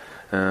up,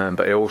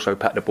 but he'll also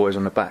pat the boys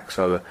on the back.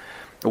 So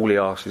all he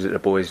asks is that the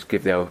boys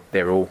give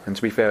their all. And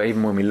to be fair,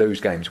 even when we lose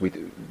games,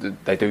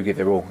 they do give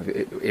their all.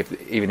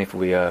 Even if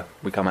we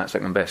come out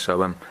second best.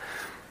 So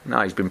no,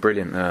 he's been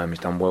brilliant. He's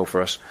done well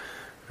for us,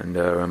 and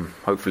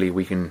hopefully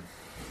we can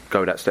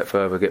go that step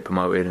further, get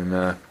promoted,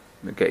 and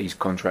get his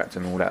contract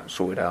and all that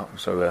sorted out.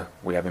 So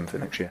we have him for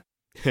next year.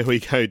 Here we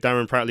go.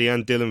 Darren Pratley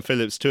and Dylan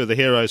Phillips, two of the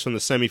heroes from the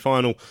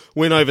semi-final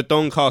win over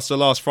Doncaster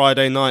last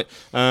Friday night.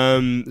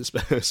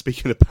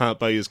 Speaking about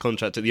Bowyer's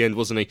contract at the end,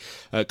 wasn't he?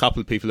 A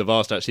couple of people have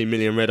asked, actually,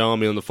 Million Red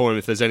Army on the forum,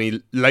 if there's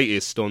any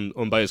latest on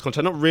Bowyer's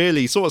contract. Not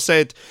really. He sort of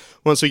said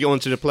once we get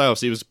onto the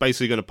playoffs, he was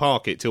basically going to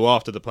park it till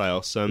after the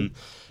playoffs.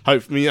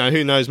 Hopefully,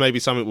 who knows, maybe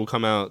something will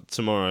come out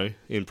tomorrow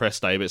in press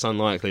day, but it's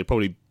unlikely. It'll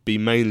probably be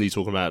mainly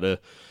talking about the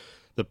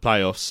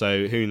playoffs,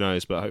 so who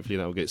knows, but hopefully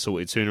that will get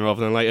sorted sooner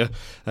rather than later.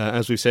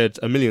 As we've said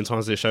a million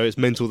times this show, it's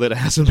mental that it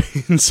hasn't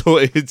been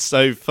sorted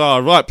so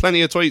far. Right,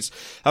 plenty of tweets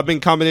have been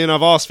coming in.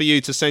 I've asked for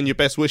you to send your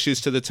best wishes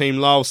to the team.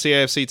 Lyle,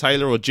 CAFC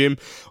Taylor or Jim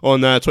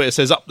on Twitter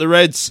says, up the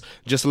Reds,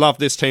 just love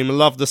this team,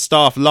 love the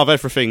staff, love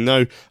everything,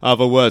 no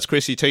other words.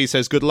 Chrissy T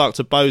says, good luck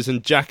to Bose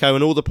and Jacko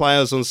and all the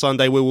players on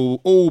Sunday. We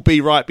will all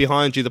be right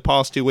behind you. The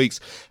past 2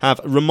 weeks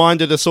have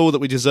reminded us all that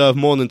we deserve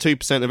more than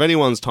 2% of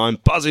anyone's time.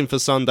 Buzzing for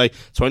Sunday,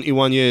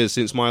 21 years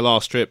since my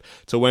last trip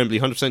to Wembley.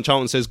 100%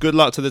 Charlton says, good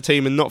luck to the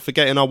team and not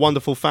forgetting our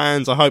wonderful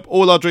fans. I hope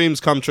all our dreams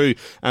come true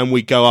and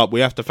we go up. We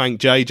have to thank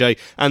JJ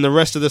and the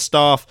rest of the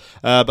staff,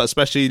 but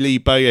especially Lee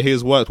Bowyer. He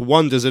has worked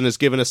wonders and has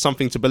given us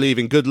something to believe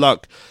in. Good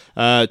luck,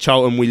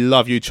 Charlton. We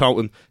love you,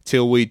 Charlton,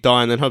 till we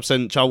die. And then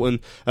 100% Charlton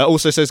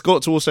also says,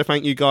 got to also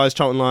thank you guys,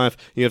 Charlton Live.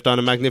 You have done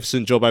a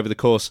magnificent job over the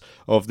course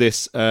of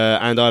this,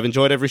 and I've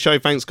enjoyed every show.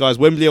 Thanks, guys.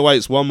 Wembley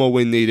awaits. One more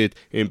win needed.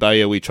 In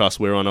Bowyer we trust.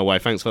 We're on our way.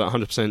 Thanks for that,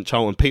 100%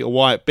 Charlton. Peter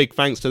White, big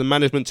thanks to the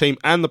management team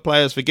and the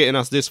players for getting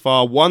us this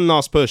far. One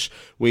last push.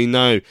 We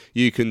know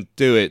you can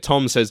do it.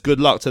 Tom says, good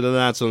luck to the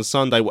lads on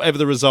Sunday. Whatever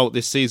the result,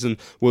 this season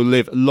will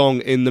live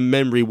long in the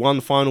memory. One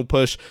final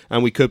push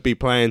and we could be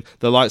playing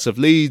the likes of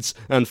Leeds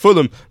and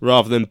Fulham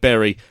rather than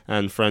Bury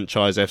and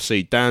Franchise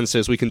FC. Dan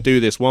says, we can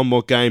do this. One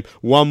more game,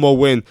 one more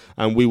win,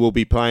 and we will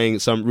be playing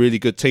some really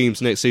good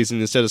teams next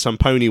season instead of some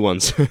pony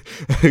ones.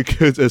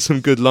 Some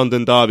good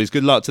London derbies.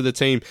 Good luck to the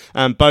team.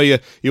 And Bowyer,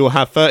 you will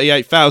have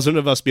 38,000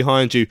 of us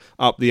behind you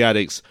up the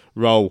Addicts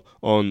roll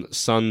on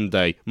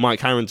Sunday. Mike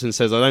Harrington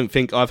says, I don't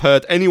think I've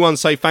heard anyone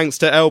say thanks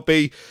to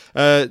LB,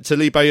 to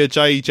Lee Bowyer,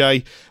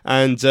 JJ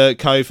and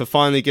Co for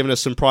finally giving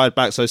us some pride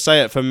back. So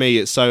say it for me,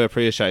 it's so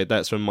appreciated.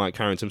 That's from Mike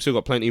Harrington. We've still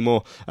got plenty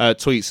more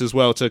tweets as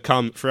well to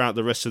come throughout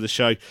the rest of the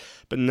show.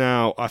 But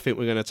now I think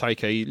we're going to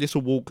take a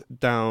little walk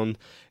down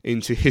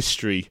into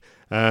history.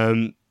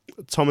 Tom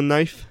and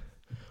Nath,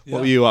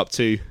 what were you up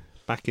to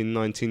back in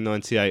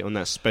 1998 on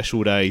that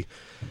special day?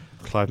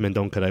 Clive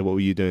Mendonca Day, what were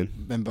you doing?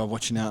 Remember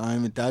watching it at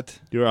home with Dad.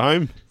 You were at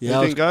home?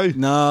 Yeah, you didn't go?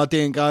 No, I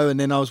didn't go, and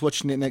then I was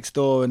watching it next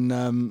door, and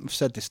I've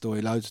said this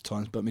story loads of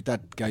times, but my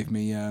dad gave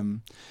me,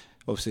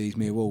 obviously he's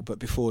Millwall, but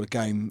before the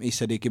game, he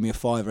said he'd give me a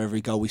 $5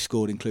 every goal we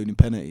scored, including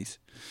penalties.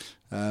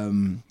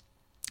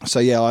 So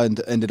yeah, I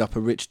ended up a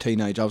rich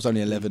teenager. I was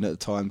only 11 at the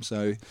time,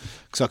 so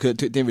because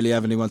didn't really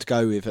have anyone to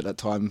go with at that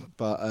time.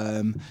 But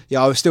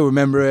yeah, I still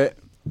remember it.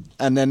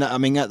 And then, I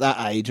mean, at that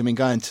age,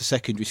 going to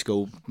secondary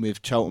school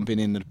with Charlton being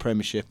in the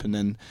Premiership, and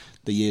then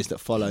the years that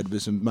followed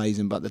was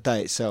amazing. But the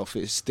day itself,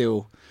 it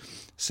still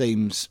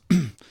seems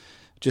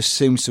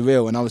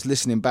surreal. And I was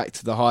listening back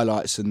to the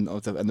highlights and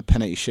the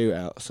penalty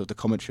shootouts of the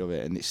commentary of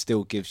it, and it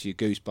still gives you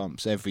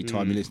goosebumps every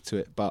time you listen to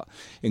it. But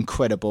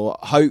incredible.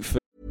 Hopefully.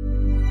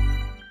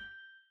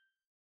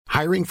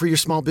 Hiring for your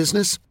small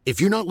business? If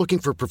you're not looking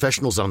for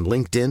professionals on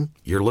LinkedIn,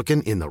 you're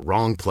looking in the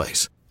wrong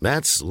place.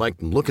 That's like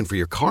looking for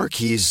your car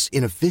keys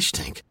in a fish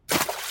tank.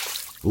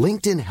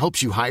 LinkedIn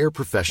helps you hire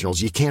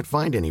professionals you can't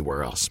find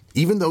anywhere else,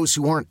 even those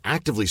who aren't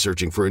actively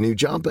searching for a new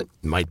job but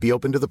might be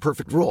open to the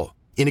perfect role.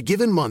 In a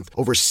given month,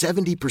 over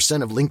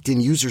 70% of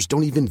LinkedIn users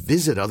don't even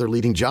visit other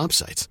leading job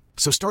sites.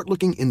 So start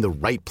looking in the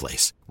right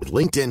place. With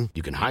LinkedIn,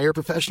 you can hire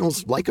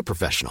professionals like a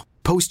professional.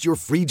 Post your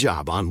free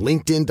job on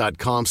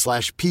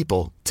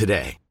linkedin.com/people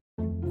today.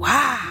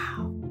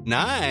 Wow.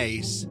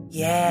 Nice.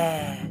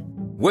 Yeah.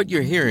 What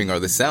you're hearing are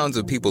the sounds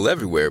of people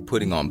everywhere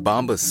putting on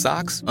Bombas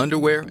socks,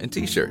 underwear, and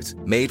T-shirts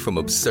made from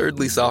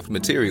absurdly soft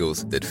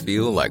materials that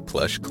feel like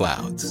plush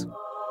clouds.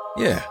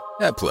 Yeah,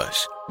 that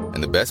plush.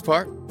 And the best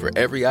part? For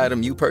every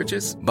item you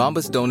purchase,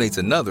 Bombas donates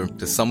another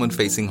to someone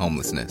facing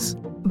homelessness.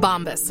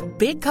 Bombas.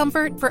 Big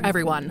comfort for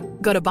everyone.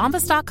 Go to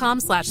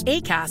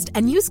bombas.com/ACAST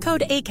and use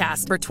code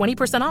ACAST for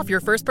 20% off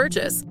your first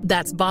purchase.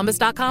 That's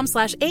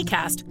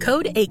bombas.com/ACAST.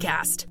 Code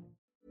ACAST.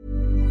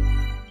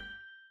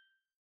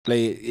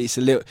 It's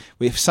a little,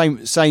 we have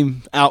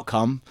same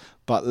outcome,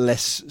 but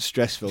less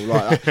stressful.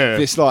 Like if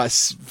it's like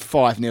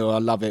 5-0, I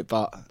love it,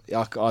 but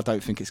I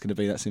don't think it's going to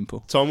be that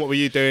simple. Tom, what were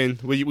you doing?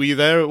 Were you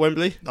there at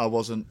Wembley? I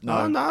wasn't. No,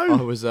 Oh, no.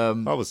 I was there.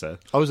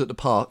 I was at the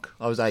park.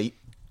 I was 8,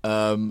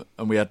 and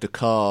we had the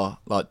car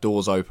like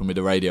doors open with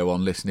the radio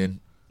on, listening,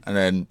 and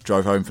then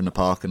drove home from the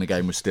park, and the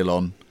game was still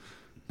on.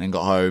 Then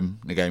got home,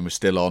 the game was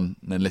still on,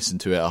 and then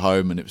listened to it at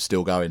home, and it was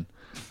still going.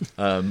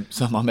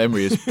 So my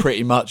memory is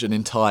pretty much an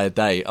entire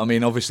day. I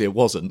mean, obviously it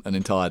wasn't an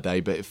entire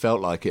day, but it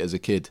felt like it as a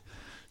kid,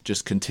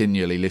 just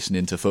continually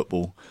listening to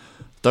football.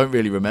 Don't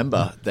really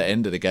remember the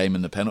end of the game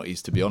and the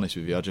penalties, to be honest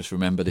with you. I just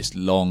remember this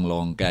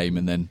long game,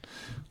 and then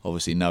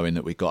obviously knowing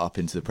that we got up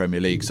into the Premier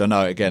League. So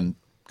no, again,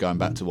 going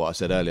back to what I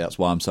said earlier, that's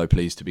why I'm so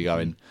pleased to be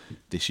going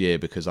this year,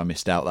 because I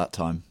missed out that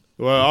time.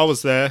 Well, I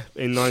was there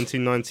in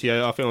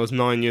 1998. I think I was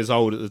 9 years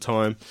old at the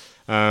time.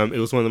 It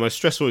was one of the most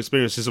stressful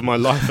experiences of my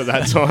life at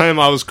that time.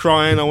 I was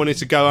crying. I wanted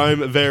to go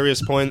home at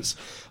various points.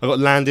 I got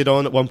landed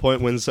on at one point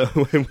when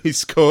we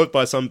scored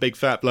by some big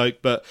fat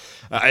bloke. But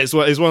it's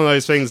one of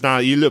those things now.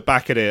 You look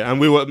back at it, and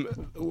me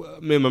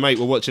and my mate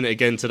were watching it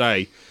again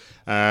today.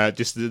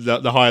 Just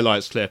the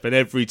highlights clip, and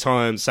every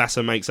time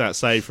Sasa makes that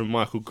save from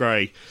Michael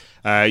Gray,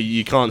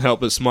 you can't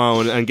help but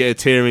smile and get a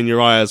tear in your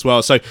eye as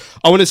well. So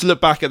I wanted to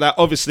look back at that.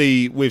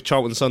 Obviously, with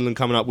Charlton Sunderland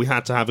coming up, we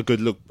had to have a good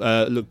look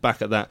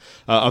back at that.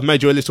 I've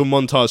made you a little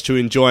montage to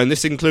enjoy, and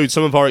this includes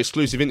some of our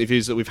exclusive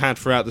interviews that we've had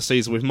throughout the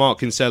season with Mark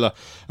Kinsella,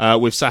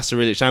 with Sasa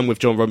Ilic, and with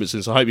John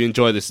Robinson. So I hope you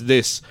enjoy this.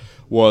 This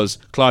was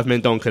Clive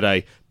Mendonca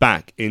Day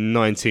back in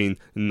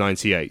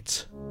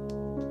 1998.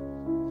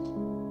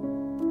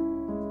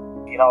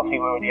 You know, I think we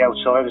were the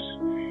outsiders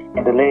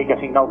in the league. I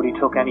think nobody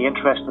took any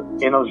interest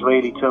in us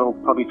really till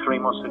probably 3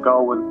 months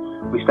ago when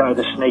we started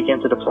to sneak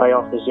into the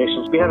playoff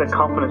positions. We had a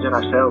confidence in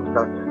ourselves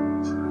that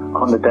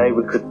on the day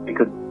we could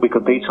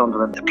beat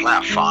Sunderland. The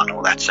playoff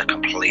final, that's a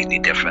completely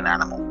different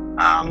animal.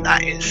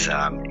 That is,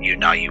 you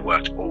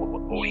worked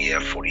all year,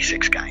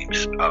 46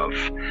 games, of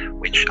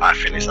which I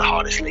feel is the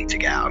hardest league to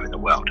get out of in the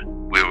world.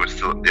 We were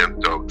still the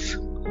underdogs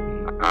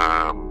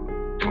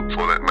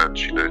for that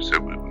match, so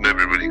we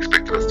never really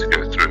expected us to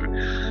go through.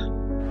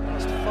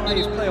 Last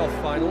 5 playoff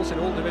finals in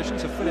all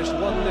divisions have finished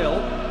 1-0.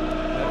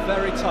 They're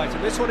very tight,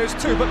 and this one is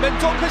too, but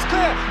Mendonca's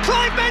clear.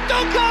 Clive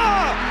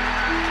Mendonca!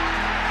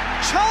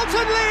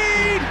 Charlton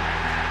lead!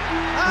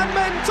 And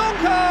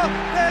Mendonca,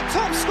 their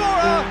top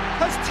scorer,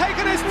 has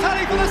taken his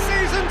tally for the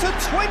season to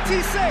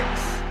 26.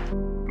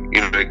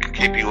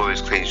 Keeping all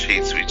those clean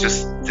sheets, we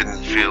just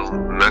didn't feel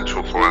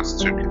natural for us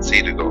to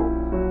concede a goal.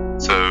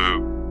 So,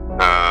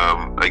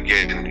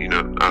 again,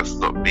 us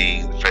not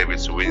being the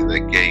favourites to win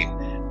that game,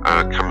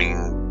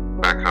 coming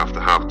back after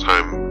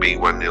half-time,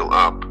 being 1-0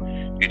 up,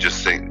 you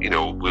just think,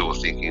 we were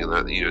thinking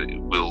that, it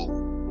will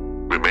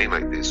remain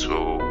like this,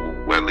 or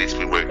at least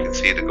we won't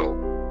concede a goal.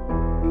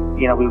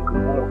 We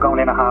were going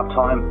in at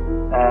half-time.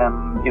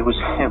 It was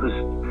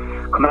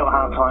come out at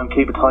half-time,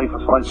 keep it tight for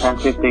 5, 10,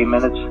 15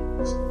 minutes,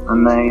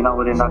 and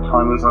within that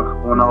time we were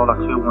 1-0 or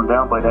 2-1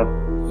 down by then,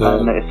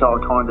 and it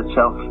sort of turned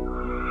itself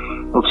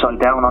upside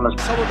down on us.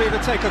 Somerby the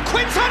taker,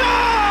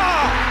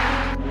 Quintana!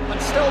 And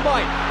still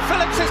Mike,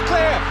 Phillips is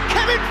clear,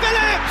 Kevin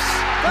Phillips,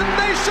 the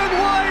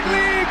Nationwide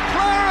League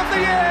Player of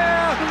the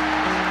Year,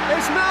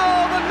 is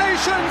now the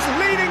nation's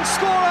leading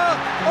scorer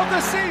of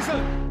the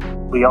season.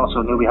 We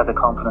also knew we had the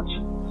confidence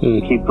to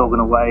keep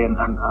plugging away and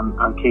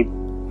keep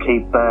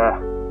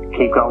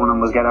going, and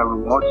we'll get our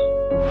rewards.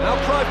 Now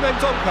Clive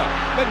Mendonca,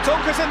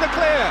 Mendonca's in the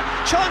clear,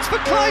 chance for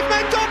Clive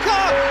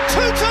Mendonca,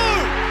 2-2!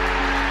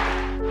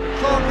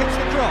 Clark hits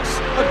the cross,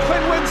 and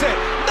Quinn wins it.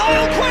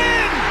 Niall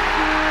Quinn!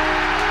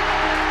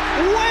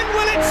 When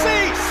will it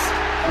cease?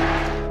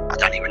 I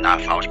don't even know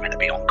if I was meant to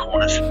be on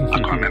corners. I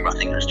can't remember. I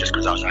think it was just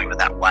because I was over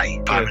that way.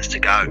 Moments to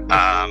go.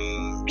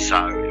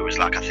 So it was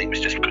like, I think it was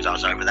just because I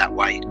was over that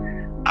way.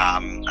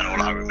 And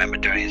all I remember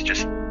doing is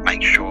just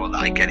make sure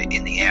that I get it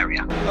in the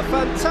area. A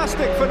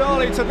fantastic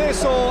finale to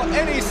this or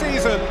any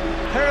season.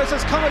 Perez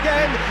has come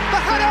again.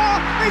 The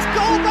header is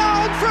goal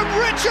bound from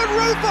Richard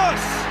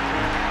Rufus.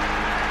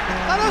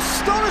 An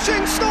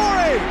astonishing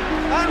story,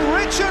 and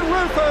Richard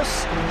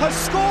Rufus has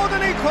scored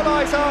an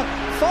equaliser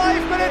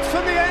 5 minutes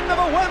from the end of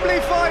a Wembley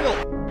final.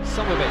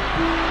 Somerby!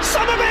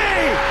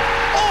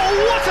 Oh,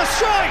 what a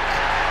strike!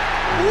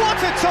 What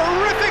a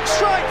terrific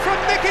strike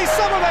from Nicky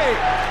Somerby!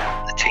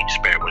 The team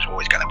spirit was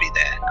always going to be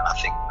there, and I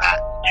think that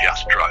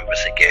just drove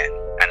us again.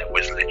 And it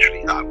was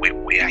literally like,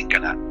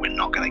 we're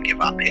not gonna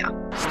give up here.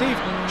 Steve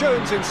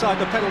Jones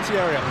inside the penalty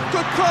area.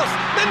 Good cross,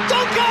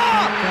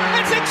 Mendonca!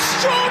 It's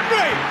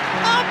extraordinary!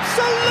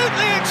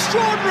 Absolutely extraordinary!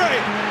 extraordinary!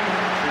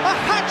 A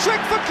hat-trick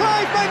for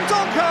Clive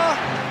Mendonca!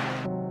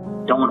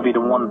 You don't want to be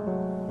the one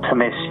to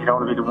miss. You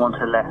don't want to be the one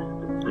to let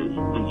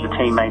your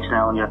teammates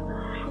down, your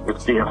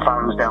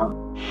fans down.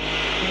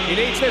 He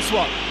needs this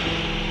one.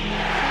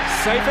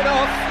 Safe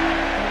enough.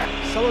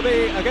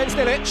 Sowerby against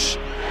Ilic.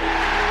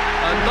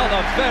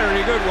 Another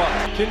very good one.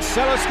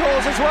 Kinsella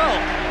scores as well.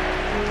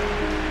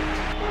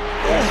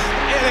 Oh,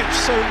 Ilic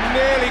so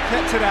nearly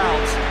kept it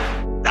out.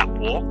 That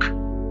walk,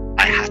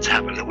 I had to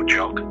have a little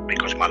jog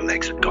because my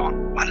legs had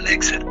gone. My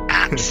legs had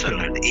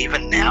absolutely.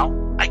 Even now,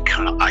 I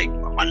can't.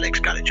 My legs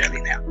go to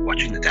jelly now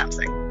watching the damn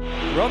thing.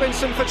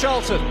 Robinson for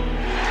Charlton. 6-5.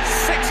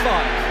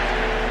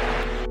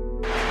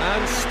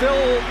 And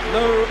still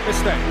no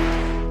mistake.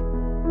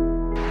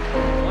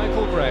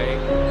 Michael Gray,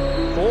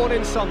 born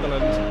in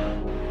Sunderland.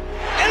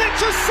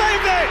 Ilic has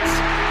saved it!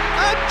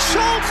 And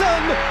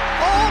Charlton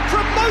are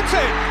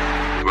promoted!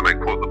 When I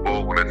caught the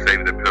ball, when I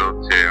saved the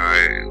penalty,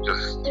 I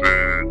just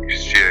through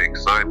sheer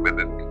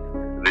excitement and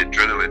the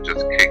adrenaline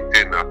just kicked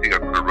in. I think I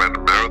could have ran a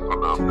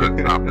marathon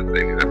after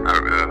saving that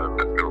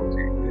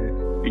penalty.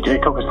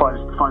 It took us 5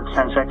 to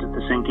 10 seconds to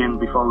sink in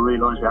before we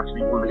realised we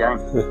actually won the game.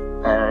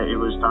 It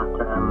was that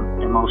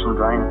emotional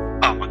drain.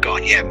 Oh my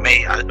God, yeah,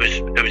 me. It was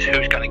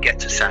who's going to get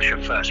to Sasha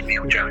first, me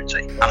or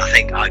Jonesy? And I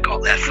think I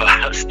got there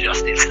first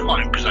just in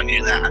time because I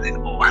knew that, and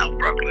then all hell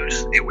broke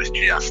loose. It was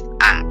just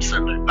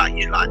absolute. Like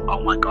you're like,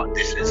 oh my God,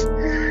 this is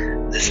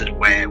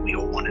where we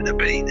all wanted to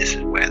be. This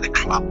is where the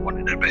club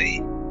wanted to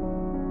be.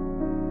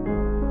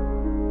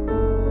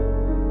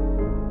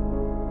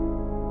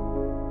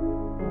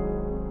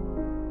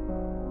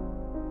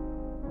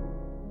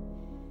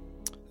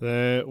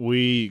 There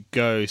we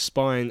go.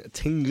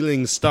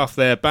 Spine-tingling stuff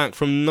there. Back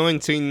from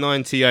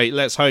 1998.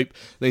 Let's hope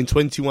that in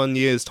 21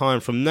 years' time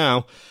from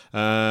now,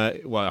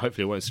 well,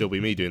 hopefully it won't still be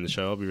me doing the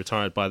show. I'll be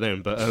retired by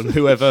then. But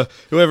whoever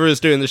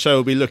is doing the show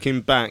will be looking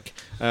back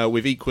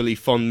with equally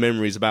fond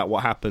memories about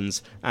what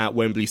happens at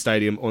Wembley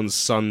Stadium on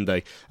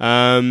Sunday.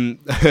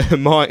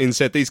 Martin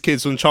said, these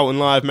kids on Charlton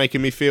Live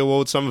making me feel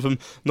old. Some of them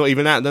not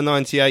even at the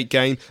 98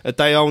 game. A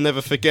day I'll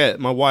never forget.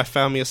 My wife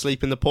found me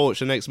asleep in the porch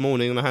the next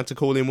morning and I had to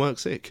call in work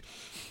sick.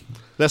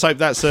 Let's hope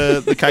that's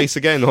the case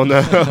again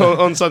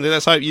on Sunday.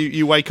 Let's hope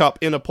you wake up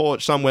in a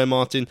porch somewhere,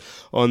 Martin,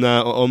 on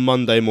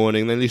Monday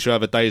morning. Then at least you'll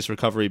have a day's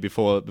recovery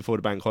before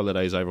the bank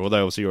holiday's over.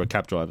 Although obviously you're a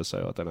cab driver,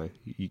 so I don't know.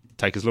 You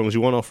take as long as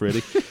you want off,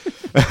 really.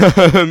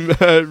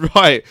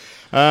 Right.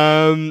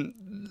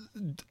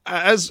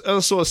 As I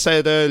sort of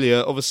said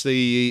earlier,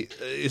 obviously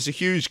it's a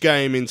huge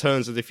game in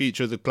terms of the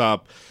future of the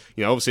club.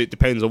 You know, obviously it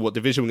depends on what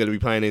division we're going to be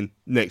playing in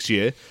next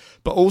year,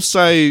 but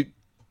also,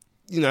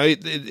 you know,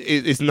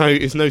 it's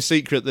no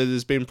secret that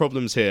there's been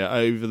problems here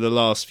over the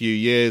last few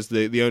years.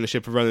 The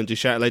ownership of Roland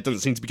Duchâtelet doesn't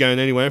seem to be going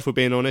anywhere, if we're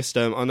being honest.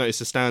 I noticed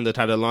the Standard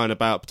had a line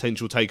about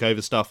potential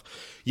takeover stuff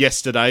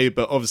yesterday,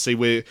 but obviously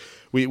we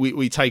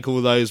take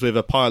all those with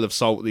a pile of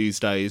salt these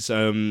days,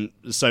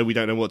 so we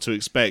don't know what to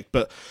expect.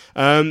 But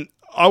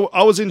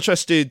I was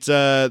interested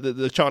that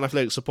the Charlton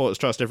Athletic Supporters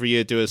Trust every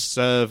year do a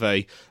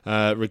survey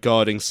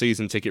regarding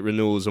season ticket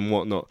renewals and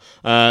whatnot.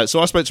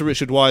 So I spoke to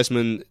Richard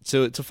Wiseman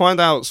to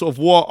find out sort of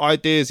what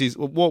ideas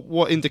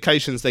what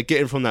indications they're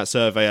getting from that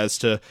survey as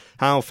to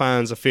how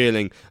fans are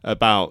feeling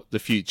about the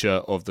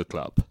future of the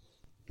club.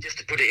 Just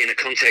to put it in a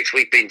context,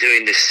 we've been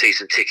doing this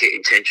season ticket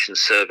intention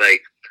survey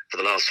for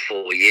the last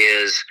 4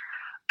 years,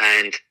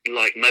 and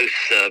like most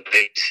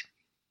surveys,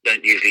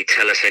 don't usually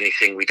tell us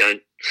anything we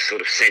don't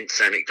sort of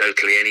sense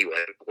anecdotally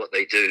anyway. What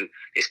they do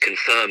is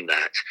confirm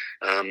that.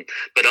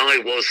 But I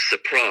was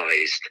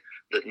surprised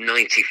that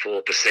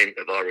 94%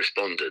 of our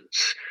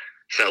respondents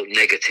felt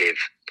negative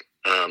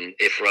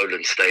if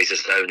Roland stays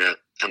as owner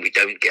and we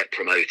don't get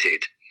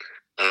promoted.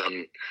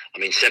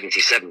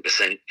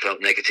 77% felt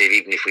negative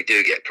even if we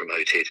do get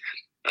promoted.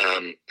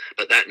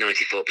 But that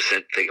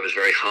 94% figure was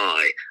very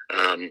high.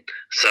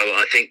 So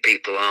I think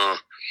people are,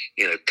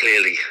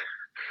 clearly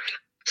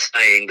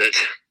saying that,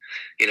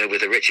 we're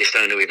the richest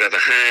owner we've ever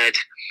had.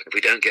 If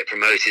we don't get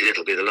promoted,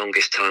 it'll be the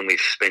longest time we've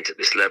spent at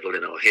this level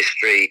in our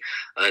history.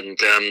 And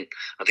I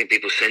think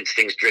people sense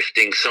things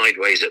drifting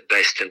sideways at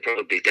best and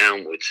probably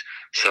downwards.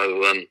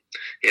 So,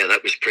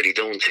 that was pretty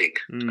daunting.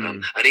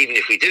 And even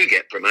if we do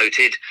get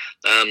promoted,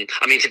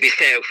 to be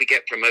fair, if we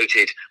get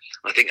promoted,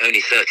 I think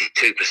only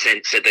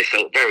 32% said they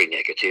felt very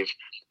negative.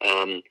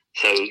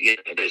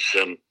 There's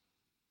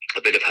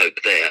a bit of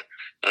hope there.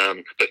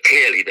 But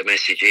clearly the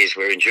message is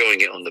we're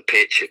enjoying it on the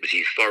pitch. It was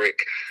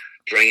euphoric,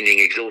 draining,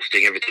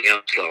 exhausting, everything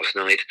else last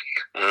night.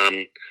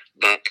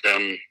 But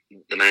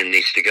the man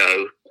needs to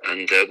go,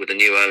 and with a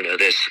new owner,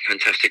 there's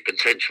fantastic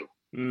potential.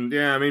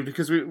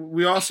 Because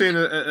we are seeing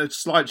a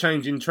slight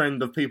change in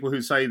trend of people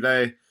who say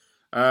they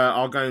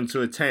are going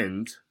to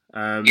attend.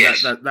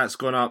 Yes. That's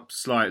gone up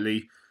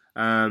slightly,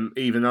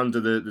 even under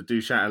the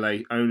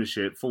Duchâtelet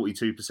ownership,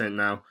 42%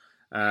 now.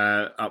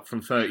 Up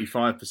from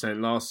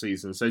 35% last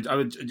season. So are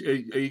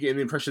you getting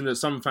the impression that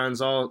some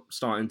fans are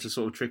starting to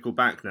sort of trickle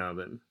back now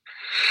then?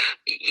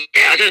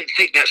 Yeah, I don't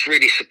think that's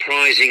really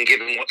surprising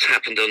given what's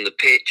happened on the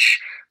pitch.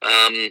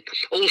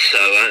 Also,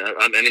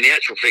 I mean, the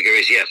actual figure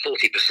is,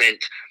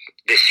 40%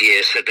 this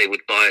year said they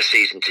would buy a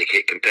season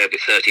ticket compared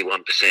with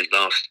 31%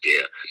 last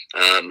year.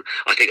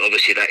 I think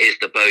obviously that is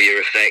the Bowyer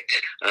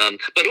effect.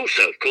 But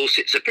also, of course,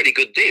 it's a pretty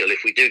good deal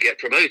if we do get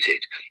promoted.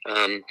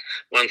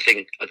 One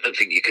thing, I don't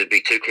think you could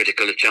be too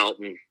critical of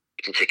Charlton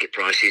ticket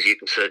prices. You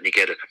can certainly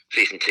get a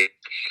season ticket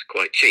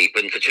quite cheap.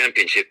 And for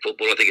Championship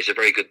football, I think it's a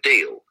very good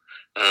deal.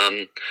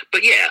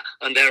 But yeah,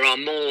 and there are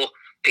more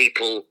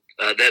people,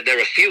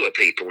 there are fewer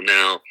people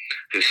now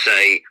who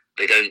say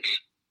they don't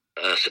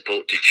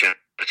support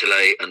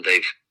Châtelet, and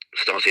they've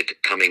started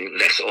coming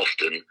less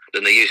often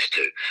than they used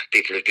to.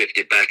 People have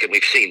drifted back, and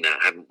we've seen that,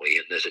 haven't we?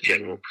 And there's a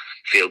general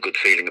feel-good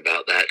feeling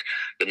about that.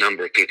 The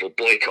number of people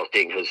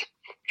boycotting has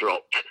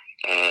dropped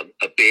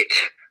a bit.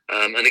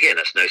 And again,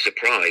 that's no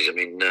surprise. I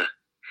mean,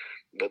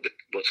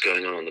 what's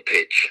going on the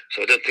pitch?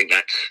 So I don't think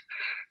that's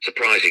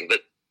surprising.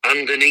 But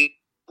underneath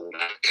all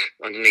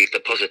that, underneath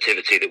the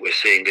positivity that we're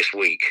seeing this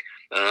week,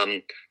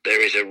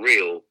 there is a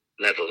real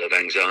level of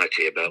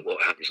anxiety about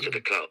what happens to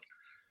the club.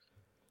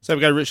 So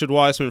we go, Richard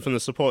Wiseman from the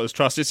Supporters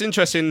Trust. It's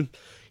interesting,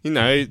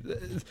 we're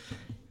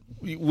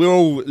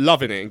all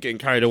loving it and getting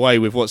carried away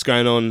with what's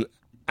going on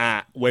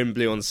at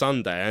Wembley on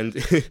Sunday, and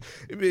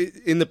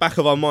in the back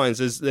of our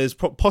minds there's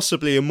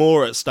possibly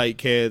more at stake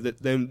here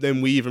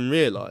than we even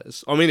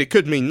realise. I mean, it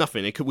could mean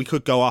nothing. We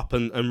could go up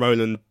and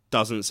Roland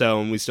doesn't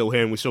sell and we're still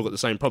here and we've still got the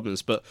same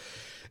problems. But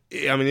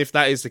I mean, if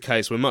that is the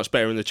case, we're much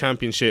better in the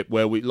Championship,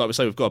 where we've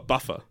got a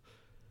buffer,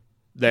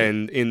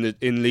 than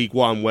in League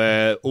One,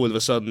 where all of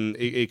a sudden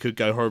it could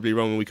go horribly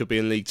wrong and we could be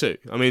in League Two.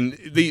 I mean,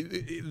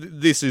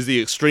 this is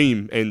the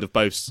extreme end of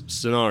both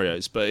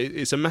scenarios, but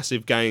it's a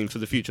massive gain for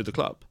the future of the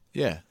club.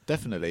 Yeah,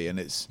 definitely, and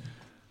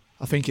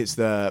I think it's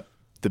the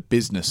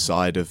business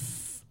side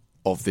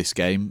of this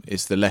game.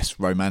 It's the less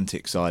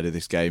romantic side of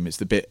this game. It's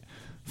the bit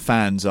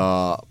fans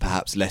are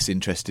perhaps less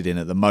interested in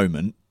at the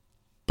moment,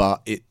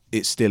 but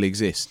it still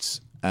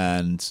exists,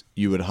 and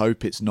you would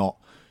hope it's not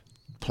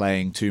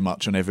playing too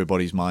much on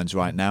everybody's minds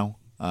right now.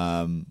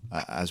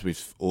 As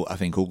we've I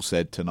think all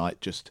said tonight,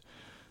 just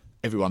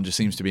everyone just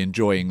seems to be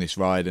enjoying this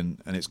ride,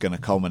 and it's going to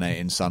culminate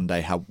in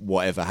Sunday,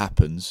 whatever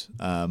happens.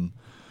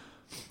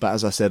 But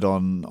as I said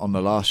on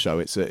the last show,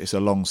 it's a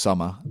long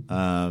summer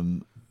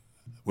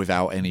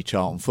without any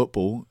Charlton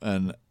football,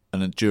 and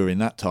during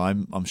that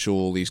time, I'm sure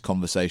all these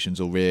conversations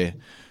will rear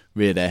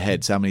their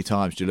heads. How many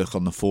times do you look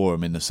on the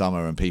forum in the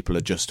summer and people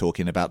are just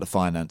talking about the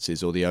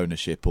finances or the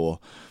ownership or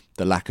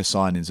the lack of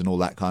signings and all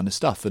that kind of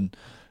stuff? And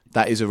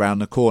that is around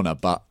the corner,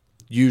 but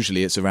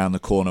usually it's around the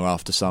corner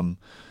after some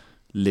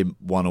limp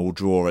 1-1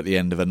 draw at the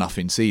end of a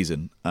nothing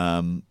season.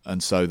 And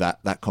so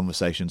that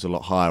conversation's a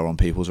lot higher on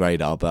people's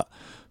radar. But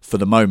for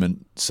the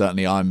moment,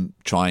 certainly I'm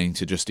trying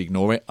to just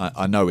ignore it.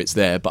 I know it's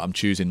there, but I'm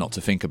choosing not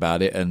to think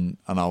about it, and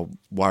I'll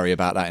worry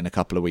about that in a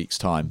couple of weeks'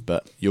 time.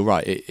 But you're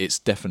right, it's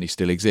definitely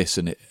still exists,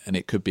 and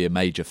it could be a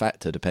major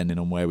factor depending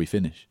on where we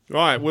finish.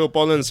 Right, Will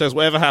Bolland says,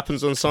 whatever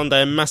happens on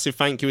Sunday, a massive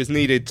thank you is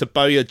needed to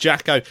Bowyer,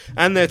 Jacko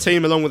and their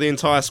team, along with the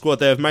entire squad.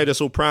 They have made us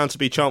all proud to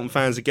be Charlton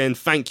fans again.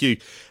 Thank you.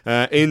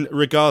 In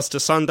regards to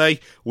Sunday,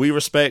 we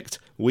respect,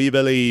 we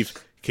believe,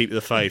 keep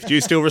the faith. Do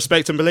you still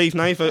respect and believe,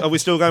 Nate? Are we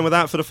still going with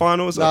that for the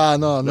finals?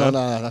 No,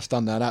 that's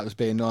done now. That was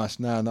being nice.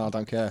 No, I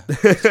don't care.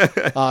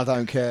 I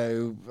don't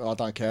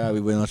care how we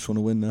win. I just want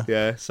to win now.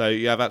 Yeah, so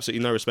you have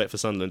absolutely no respect for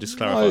Sunderland, just to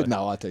clarify.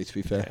 No, I do, to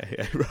be fair.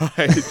 Yeah,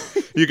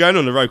 right. You're going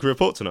on the Roker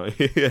Report tonight.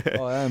 Yeah.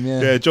 Oh, I am,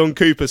 yeah. Yeah, John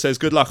Cooper says,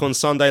 good luck on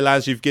Sunday,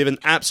 lads. You've given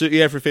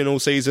absolutely everything all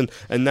season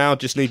and now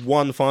just need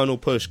one final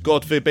push.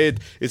 God forbid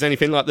is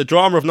anything like the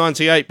drama of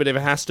 98, but if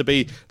it has to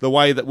be the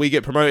way that we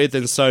get promoted,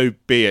 then so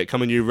be it.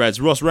 Come on, you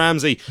Reds. Ross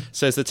Ramsey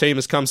says the team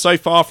has come so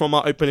far from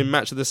our opening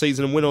match of the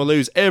season, and win or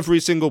lose, every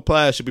single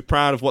player should be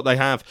proud of what they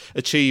have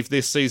achieved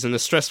this season.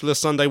 As stressful as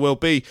Sunday will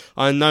be,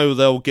 I know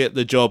they'll get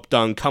the job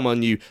done. Come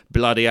on, you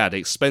bloody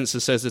addicts. Spencer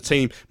says the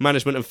team,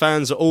 management and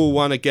fans are all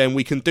one again.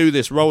 We can do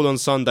this. Roll on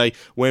Sunday.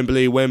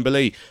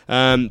 Wembley.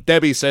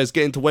 Debbie says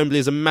getting to Wembley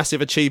is a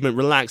massive achievement.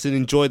 Relax and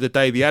enjoy the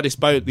day. The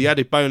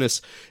added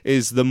bonus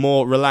is the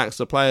more relaxed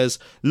the players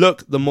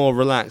look, the more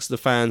relaxed the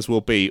fans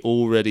will be.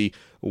 Already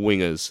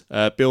wingers.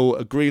 Bill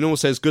Greenall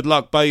says, good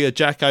luck, Bowyer,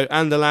 Jacko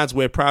and the lads.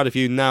 We're proud of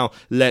you. Now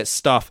let's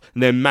stuff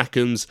them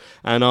Mackems.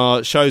 And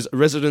our show's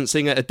resident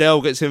singer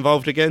Adele gets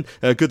involved again.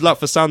 Good luck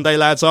for Sunday,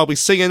 lads. I'll be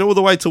singing all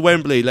the way to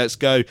Wembley. Let's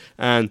go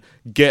and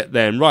get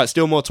them. Right,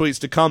 still more tweets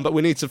to come, but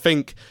we need to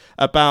think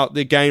about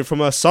the game from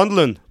a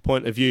Sunderland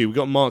point of view. We've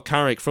got Mark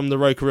Carrick from the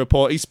Roker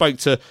Report. He spoke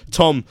to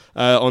Tom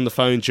on the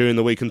phone during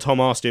the week, and Tom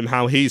asked him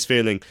how he's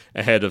feeling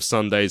ahead of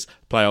Sunday's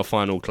playoff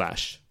final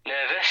clash.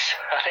 Nervous,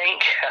 I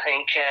think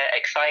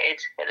excited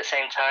at the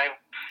same time.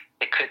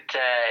 It could.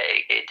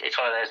 It's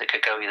one of those that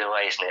could go either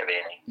way, isn't it?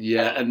 Really.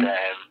 Yeah,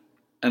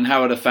 and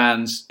how are the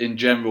fans in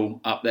general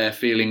up there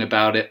feeling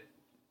about it?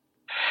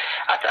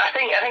 I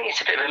think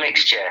it's a bit of a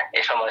mixture.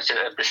 If I'm honest,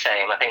 of the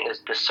same. I think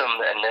there's some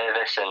that are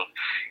nervous and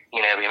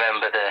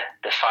remember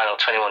the final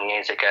 21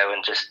 years ago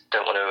and just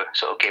don't want to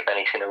sort of give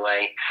anything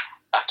away.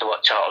 after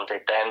what Charlton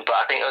did then. But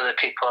I think other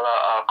people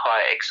are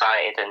quite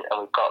excited, and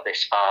we've got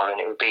this far, and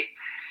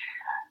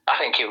I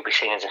think it would be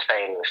seen as a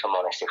failure, if I'm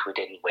honest, if we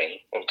didn't win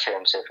in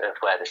terms of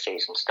where the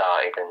season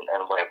started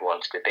and where we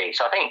wanted to be.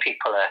 So I think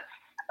people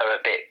are a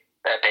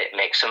bit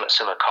mixed.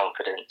 Some are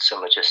confident,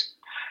 some are just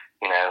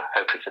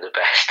hoping for the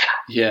best.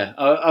 Yeah,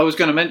 I was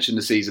going to mention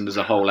the season as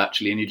a whole,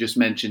 actually, and you just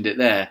mentioned it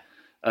there.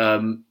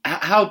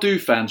 How do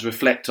fans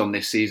reflect on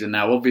this season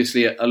now?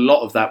 Obviously, a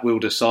lot of that will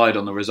decide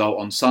on the result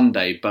on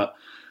Sunday, but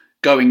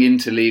going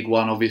into League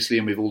One, obviously,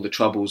 and with all the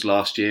troubles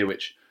last year,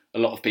 which a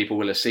lot of people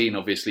will have seen,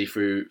 obviously,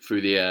 through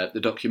the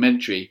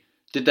documentary,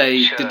 did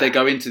they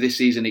go into this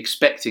season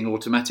expecting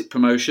automatic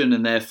promotion,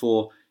 and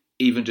therefore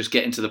even just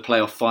getting to the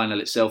playoff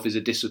final itself is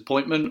a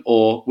disappointment,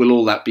 or will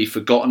all that be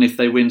forgotten if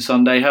they win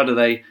Sunday? How do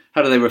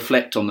they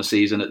reflect on the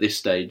season at this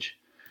stage?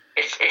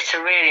 It's a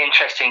really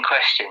interesting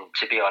question,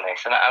 to be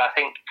honest, and I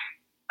think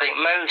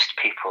most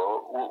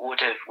people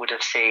would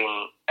have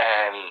seen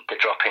the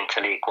drop into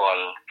League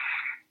One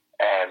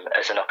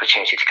as an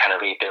opportunity to kind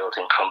of rebuild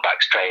and come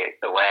back straight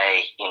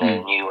away,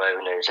 new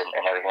owners and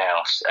everything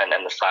else, and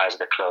the size of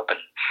the club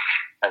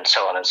and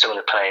so on, and some of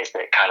the players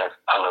that kind of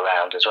hung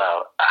around as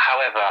well.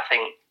 However, I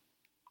think,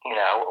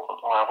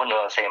 I wouldn't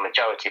want to say a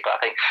majority, but I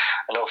think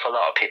an awful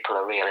lot of people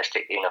are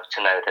realistic enough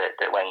to know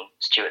that when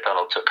Stuart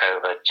Donald took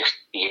over just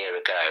a year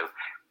ago,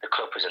 the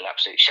club was an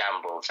absolute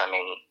shambles. I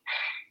mean,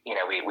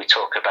 we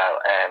talk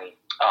about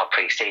our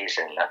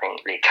pre-season. I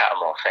think Lee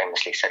Cattermole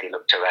famously said he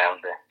looked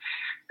around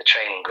the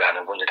training ground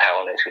and wondered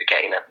how on earth we'd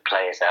get 11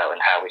 players out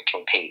and how we'd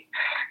compete.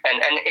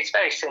 And it's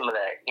very similar,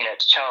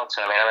 to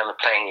Charlton. I mean, I remember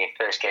playing your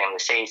first game of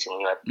the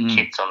season. You had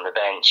kids on the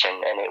bench,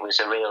 and it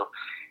was a real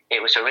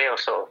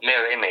sort of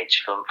mirror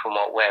image from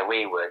where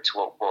we were to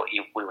what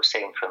we were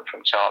seeing from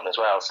Charlton as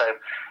well. So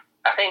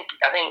I think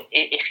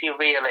if you're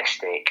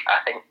realistic, I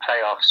think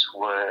playoffs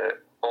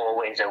were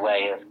always a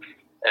way of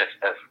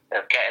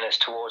getting us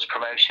towards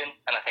promotion,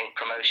 and I think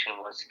promotion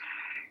was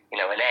an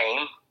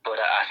aim, but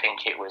I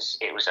think it was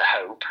a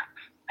hope.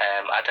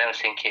 I don't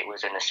think it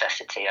was a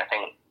necessity. I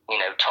think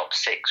top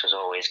six was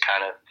always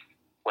kind of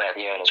where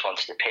the owners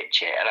wanted to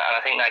pitch it, and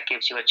I think that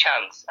gives you a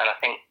chance. And I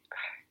think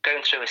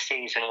going through a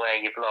season where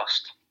you've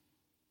lost,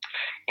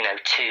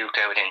 two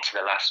going into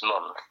the last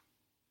month,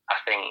 I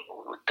think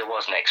there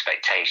was an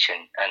expectation,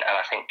 and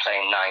I think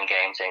playing 9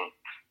 games in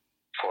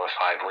 4 or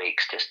 5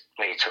 weeks just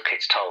really took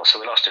its toll.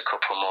 So we lost a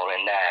couple more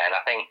in there, and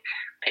I think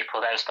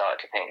people then started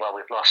to think, well,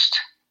 we've lost,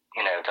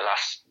 the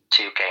last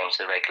 2 games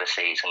of the regular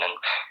season,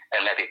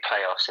 and maybe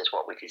playoffs is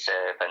what we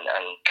deserve, and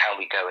can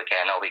we go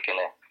again? Are we going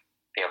to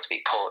be able to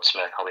beat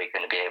Portsmouth? Are we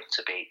going to be able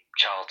to beat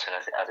Charlton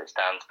as it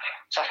stands?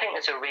 So I think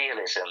there's a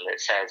realism that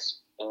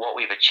says what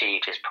we've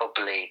achieved is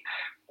probably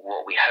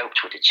what we hoped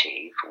we'd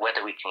achieve.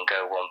 Whether we can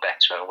go one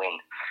better and win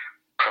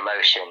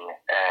promotion,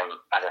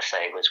 as I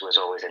say, was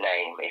always an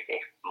aim,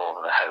 if more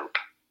than a hope.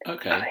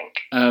 Okay. I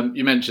think.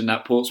 You mentioned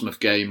that Portsmouth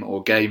game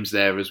or games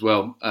there as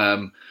well.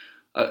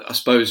 I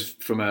suppose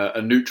from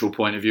a neutral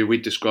point of view,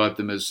 we'd describe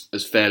them as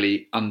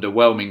fairly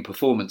underwhelming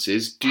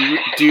performances. Do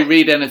you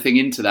read anything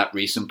into that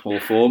recent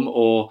poor form,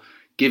 or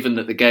given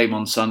that the game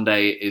on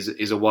Sunday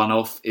is a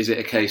one-off, is it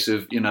a case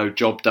of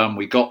job done,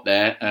 we got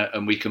there,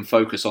 and we can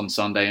focus on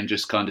Sunday and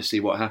just kind of see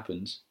what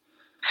happens?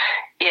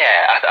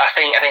 Yeah, I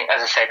think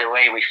as I said, the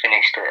way we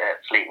finished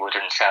at Fleetwood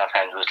and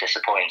Southend was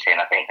disappointing.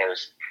 I think there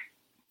was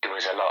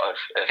a lot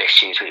of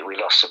issues. We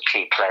lost some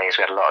key players.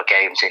 We had a lot of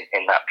games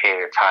in that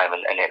period of time,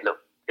 and it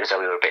looked as though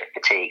we were a bit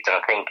fatigued.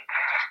 And I think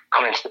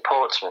coming to the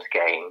Portsmouth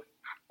game,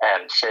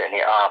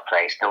 certainly at our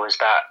place, there was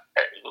that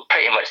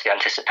pretty much the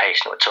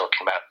anticipation that we're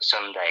talking about for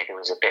Sunday. There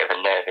was a bit of a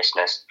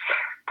nervousness.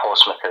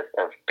 Portsmouth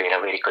have been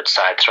a really good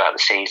side throughout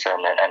the season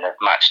and have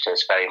matched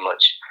us very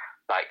much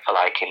like for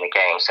like in the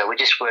game. So we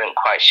just weren't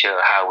quite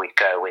sure how we'd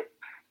go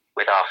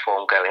with our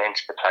form going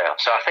into the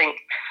playoffs. So I think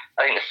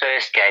the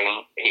first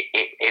game,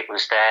 it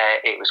was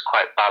there. It was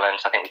quite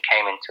balanced. I think we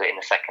came into it in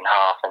the second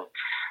half, and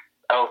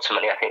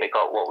ultimately I think we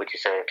got what we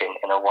deserved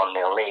in a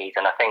 1-0 lead.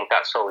 And I think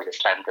that's always a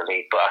slender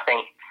lead. But I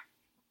think,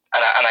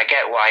 and I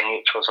get why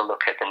neutrals will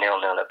look at the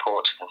 0-0 at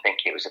Portsmouth and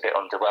think it was a bit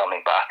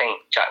underwhelming. But I think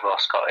Jack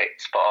Ross got it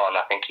spot on.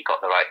 I think he got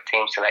the right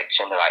team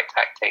selection, the right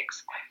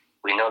tactics.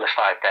 We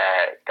nullified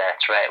their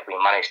threat. We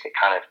managed to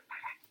kind of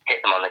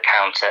hit them on the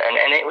counter.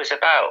 And it was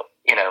about,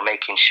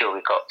 making sure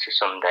we got to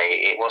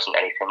Sunday. It wasn't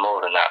anything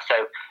more than that.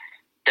 So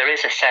there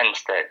is a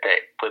sense that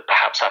we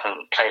perhaps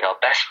haven't played our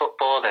best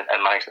football and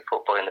managed the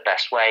football in the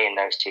best way in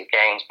those 2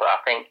 games. But I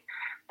think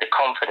the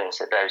confidence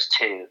that those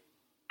 2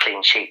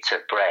 clean sheets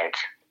have bred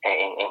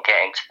in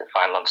getting to the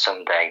final on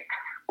Sunday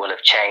will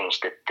have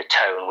changed the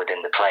tone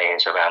within the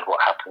players around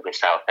what happened with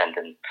Southend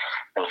and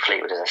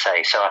Fleetwood, as I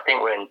say. So I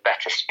think we're in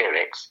better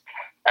spirits.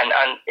 And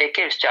it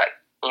gives Jack,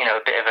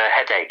 a bit of a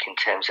headache in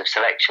terms of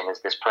selection.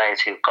 There's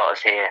players who've got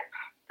us here.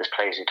 There's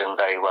players who've done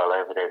very well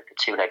over the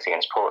 2 legs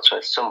against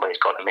Portsmouth.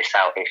 Somebody's got to miss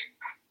out if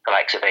the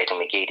likes of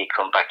Aidan McGeady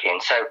come back in.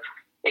 So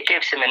it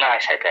gives him a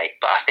nice headache.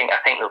 But I think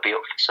they'll be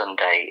up for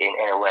Sunday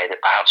in a way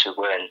that perhaps we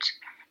weren't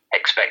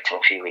expecting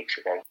a few weeks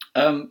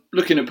ago.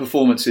 Looking at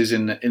performances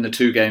in the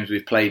two games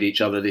we've played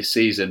each other this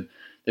season,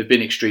 they've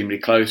been extremely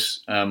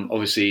close.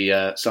 Obviously,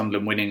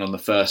 Sunderland winning on the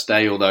first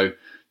day, although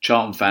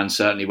Charlton fans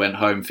certainly went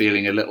home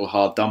feeling a little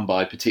hard done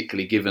by,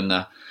 particularly given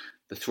the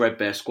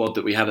threadbare squad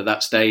that we had at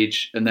that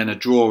stage, and then a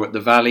draw at the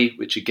Valley,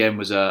 which again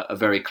was a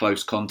very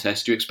close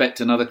contest. Do you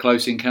expect another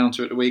close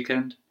encounter at the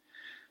weekend?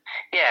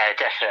 Yeah,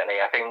 definitely.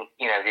 I think,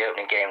 the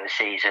opening game of the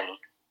season,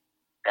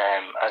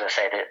 as I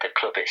say, the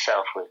club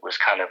itself was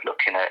kind of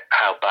looking at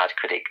how bad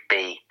could it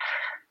be.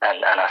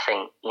 And I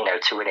think,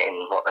 to win it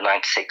in the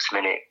 96th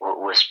minute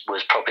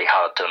was probably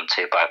hard done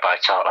to by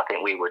Charlton. I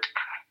think we would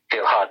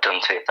feel hard done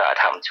to if that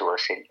had happened to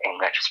us in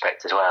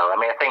retrospect as well. I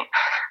mean, I think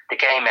the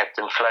game ebbed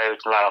and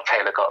flowed. Lyle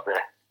Taylor got the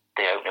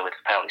opener with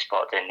the penalty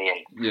spot, didn't he?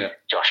 And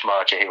Josh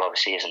Marger, who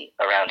obviously isn't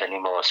around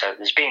anymore. So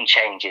there's been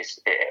changes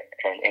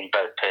in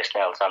both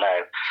personnel, I know.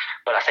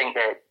 But I think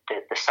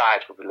the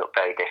side will look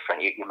very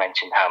different. You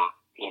mentioned how,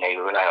 you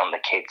rely on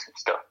the kids and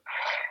stuff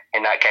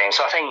in that game.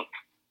 So I think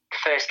the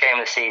first game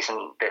of the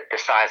season,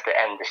 the sides that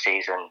end the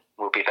season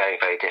will be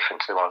very, very different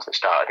to the ones that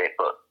started it.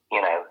 But,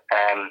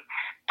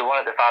 the one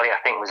at the Valley,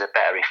 I think, was a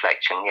better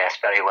reflection. Yes,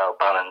 very well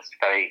balanced,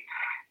 very,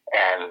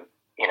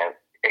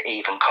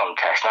 even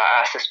contest. And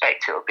I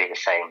suspect it will be the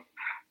same.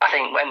 I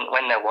think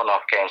when they're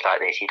one-off games like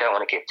this, you don't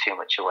want to give too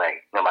much away,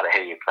 no matter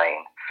who you're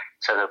playing.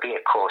 So there'll be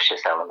a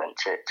cautious element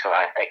to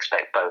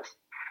expect both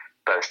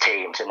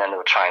teams, and then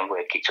they'll try and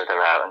work each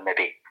other out and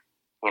maybe,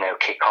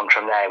 kick on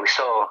from there. We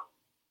saw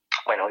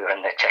when we were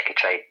in the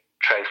Checkatrade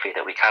Trophy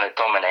that we kind of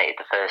dominated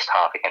the first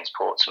half against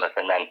Portsmouth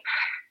and then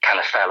kind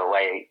of fell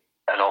away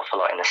an awful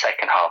lot in the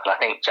second half. And I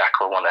think Jack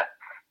will want to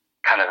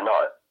kind of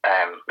not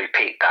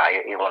repeat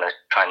that. You want to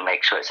try and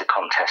make sure it's a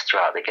contest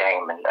throughout the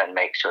game and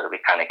make sure that we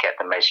kind of get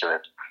the measure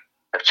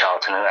of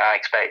Charlton. And I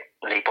expect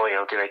Lee Boyle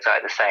will do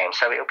exactly the same.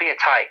 So it'll be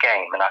a tight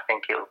game, and I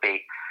think it'll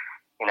be,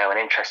 an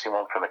interesting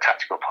one from a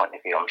tactical point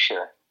of view, I'm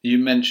sure. You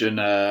mentioned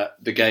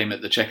the game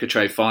at the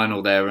Checkatrade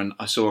final there, and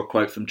I saw a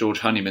quote from George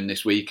Honeyman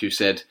this week who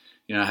said,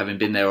 having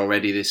been there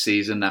already this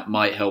season, that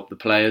might help the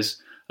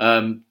players.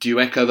 Do you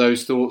echo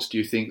those thoughts? Do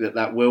you think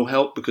that will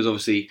help? Because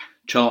obviously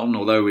Charlton,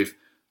 although we've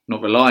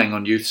not relying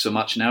on youth so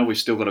much now, we've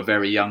still got a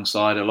very young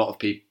side, a lot of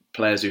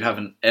players who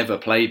haven't ever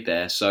played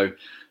there. So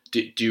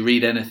do you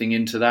read anything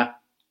into that?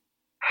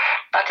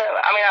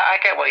 I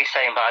get what he's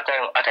saying, but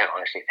I don't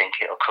honestly think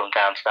it'll come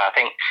down to that. I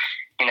think,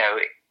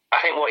 I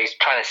think what he's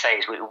trying to say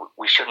is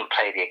we shouldn't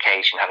play the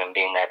occasion having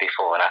been there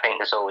before. And I think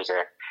there's always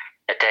a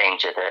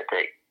danger that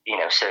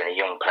certainly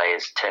young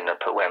players turn up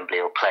at Wembley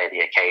or play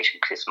the occasion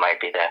because this might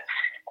be their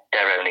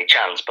only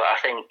chance. But I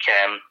think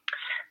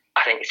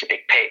it's a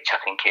big pitch. I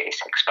think it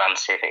is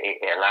expansive.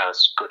 It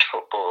allows good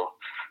football.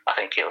 I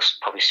think it'll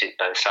probably suit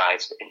both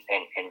sides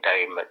in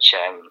very much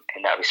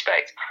in that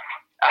respect.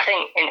 I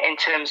think in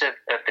terms of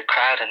the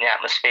crowd and the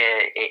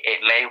atmosphere, it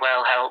may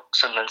well help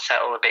Sunderland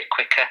settle a bit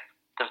quicker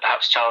than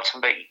perhaps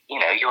Charlton. But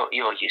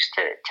you're used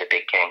to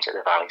big games at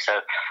the Valley, so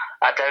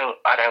I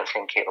don't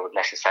think it will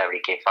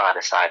necessarily give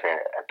either side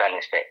a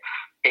benefit.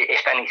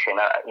 If anything,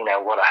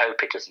 what I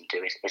hope it doesn't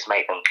do is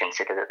make them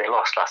consider that they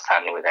lost last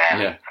time they were there.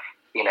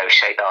 Yeah.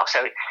 Shake off.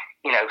 So,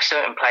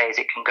 certain players,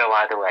 it can go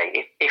either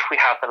way. If we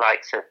have the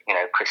likes of,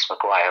 Chris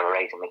Maguire or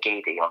Aidan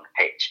McGeady on the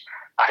pitch,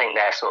 I think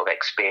their sort of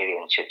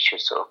experience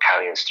should sort of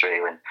carry us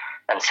through.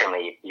 And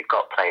similarly, you've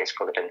got players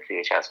full of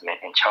enthusiasm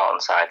in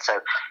Charlton's side. So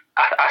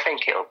I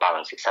think it'll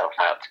balance itself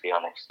out, to be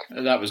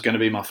honest. That was going to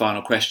be my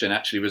final question,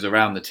 actually, was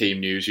around the team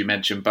news. You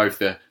mentioned both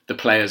the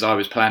players I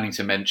was planning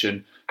to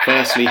mention.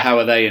 Firstly, how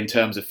are they in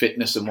terms of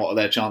fitness and what are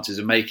their chances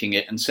of making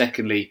it? And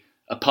secondly,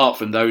 apart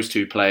from those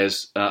two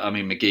players,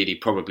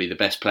 McGeady probably the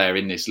best player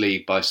in this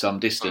league by some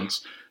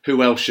distance.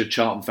 Who else should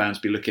Charlton fans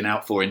be looking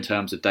out for in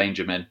terms of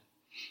danger men?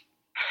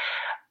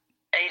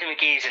 Aidan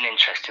McGee is an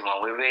interesting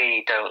one. We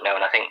really don't know,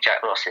 and I think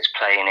Jack Ross is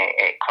playing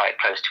it quite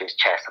close to his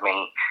chest. I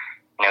mean,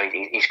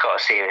 he's got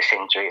a serious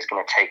injury. It's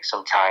going to take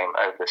some time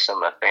over the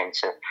summer for him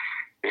to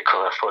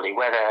recover fully.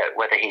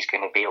 Whether he's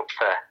going to be up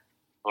for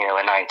a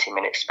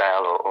 90-minute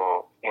spell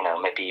or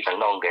maybe even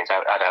longer,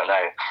 I don't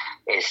know.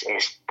 Is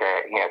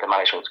the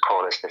management's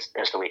call as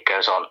the week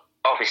goes on.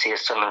 Obviously,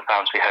 as Sunderland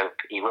fans, we hope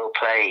he will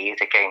play. He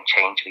is a game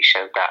changer. We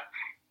showed that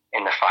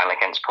in the final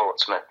against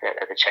Portsmouth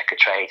at the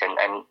Checkatrade.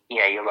 And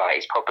yeah, you're right.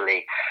 He's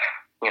probably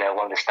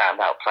one of the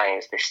standout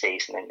players this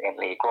season in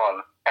League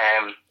One.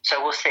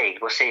 So we'll see.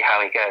 We'll see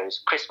how he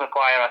goes. Chris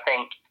Maguire, I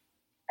think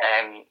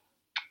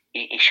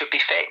he should be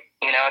fit.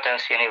 I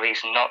don't see any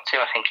reason not to.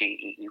 I think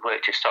he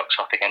worked his socks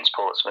off against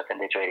Portsmouth and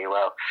did really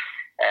well.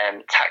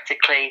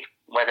 Tactically,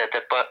 whether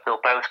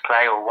they'll both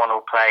play or one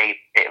will play,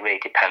 it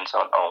really depends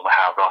on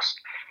how Ross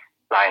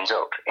lines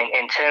up.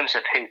 In terms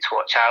of who to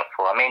watch out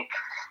for, I mean,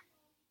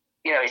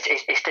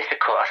 it's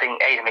difficult. I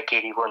think Aidan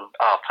McGeady won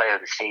our Player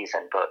of the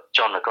Season, but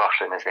John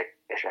McLaughlin as a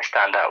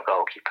standout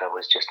goalkeeper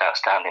was just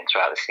outstanding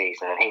throughout the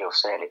season, and he'll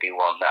certainly be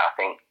one that I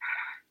think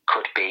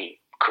could be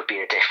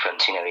a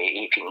difference. If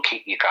he can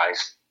keep you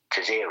guys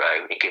to 0,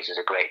 it gives us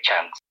a great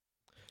chance.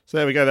 So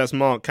there we go. That's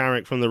Mark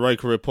Carrick from the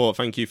Roker Report.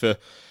 Thank you to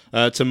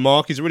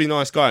Mark. He's a really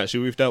nice guy,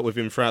 actually. We've dealt with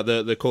him throughout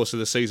the course of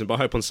the season, but I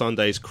hope on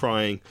Sunday he's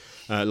crying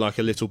like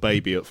a little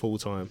baby at full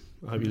time.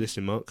 I hope you're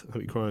listening, Mark. I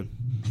hope you're crying.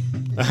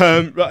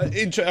 Aidan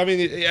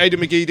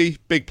McGeady,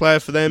 big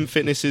player for them.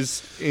 Fitness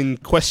is in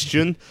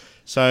question,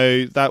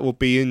 so that will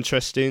be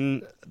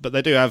interesting. But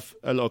they do have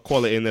a lot of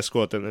quality in their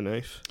squad, don't they,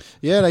 Nath?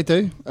 Yeah, they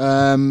do.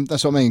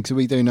 That's what I mean. So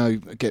we do know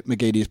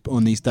McGeady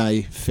on his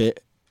day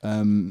fit.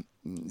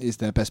 Is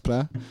their best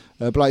player,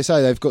 but like I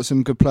say, they've got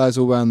some good players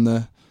all around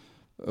the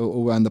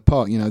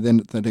park. You know, they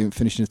didn't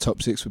finish in the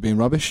top 6 for being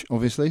rubbish,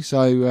 obviously.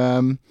 So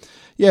I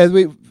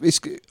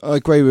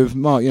agree with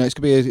Mark. You know,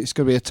 it's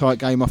gonna be a tight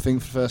game. I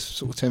think for the first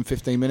sort of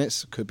 10-15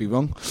 minutes. Could be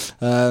wrong,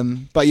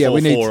 but yeah, 4-4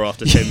 we need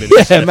after 10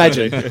 minutes. Yeah,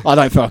 imagine. I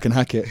don't think I can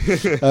hack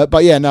it.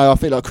 But yeah, no, I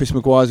think like Chris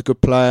Maguire's a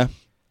good player.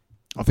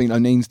 I think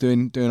O'Neill's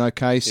doing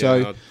okay.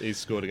 So he's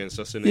scored against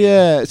us, isn't he?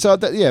 Yeah, so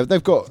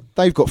they've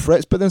got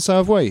threats, but then so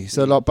have we.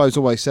 So like Bose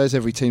always says,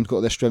 every team's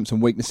got their strengths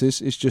and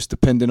weaknesses. It's just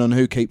depending on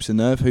who keeps the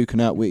nerve, who can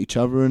outwit each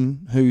other,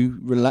 and who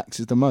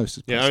relaxes the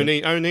most. Yeah,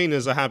 O'Neill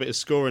has a habit of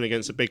scoring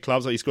against the big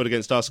clubs. Like he scored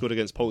against us, scored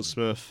against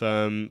Portsmouth,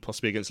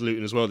 possibly against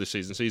Luton as well this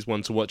season. So he's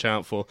one to watch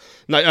out for.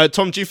 Now,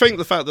 Tom, do you think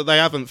the fact that they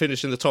haven't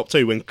finished in the top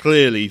 2, when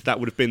clearly that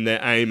would have been their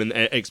aim and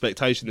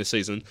expectation this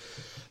season,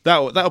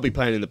 that'll be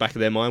playing in the back of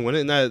their mind, won't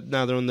it?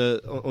 Now they're on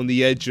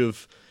the edge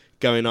of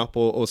going up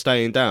or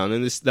staying down,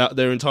 and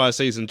their entire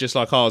season, just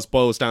like ours,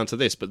 boils down to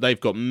this. But they've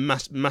got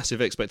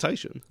massive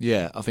expectation.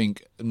 Yeah, I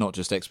think not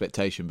just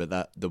expectation, but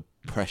that the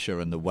pressure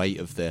and the weight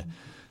of that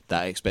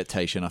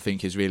expectation, I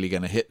think, is really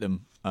going to hit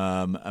them,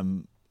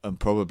 and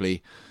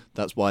probably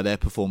that's why their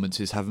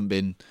performances haven't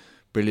been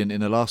brilliant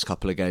in the last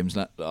couple of games.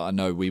 I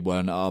know we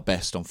weren't at our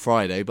best on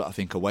Friday, but I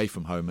think away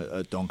from home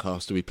at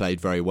Doncaster we played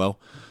very well.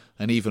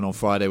 And even on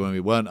Friday when we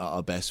weren't at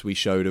our best, we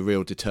showed a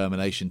real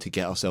determination to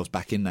get ourselves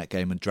back in that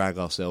game and drag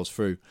ourselves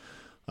through.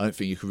 I don't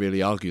think you could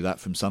really argue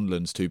that from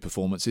Sunderland's 2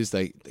 performances.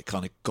 They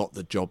kind of got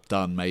the job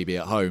done maybe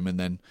at home and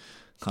then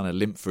kind of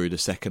limped through the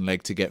second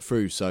leg to get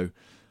through. So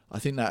I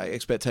think that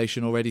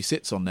expectation already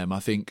sits on them. I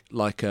think,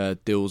 like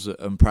Dills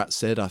and Pratt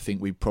said, I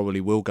think we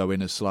probably will go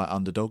in as slight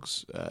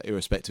underdogs,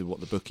 irrespective of what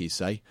the bookies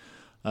say.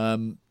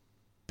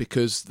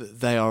 Because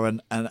they are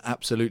an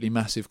absolutely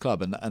massive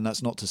club, and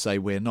that's not to say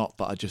we're not,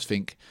 but I just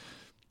think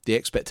the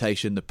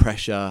expectation, the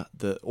pressure,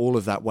 all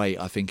of that weight,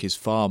 I think, is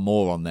far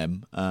more on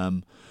them.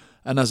 And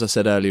as I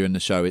said earlier in the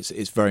show,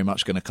 it's very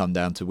much going to come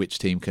down to which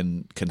team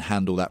can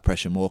handle that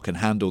pressure more, can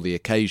handle the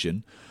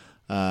occasion.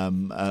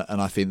 And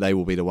I think they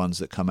will be the ones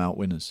that come out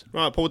winners.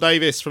 Right, Paul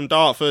Davis from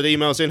Dartford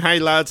emails in, "Hey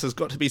lads, has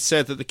got to be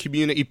said that the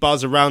community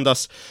buzz around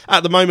us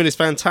at the moment is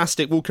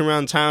fantastic. Walking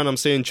around town, I'm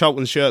seeing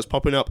Charlton shirts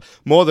popping up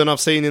more than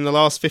I've seen in the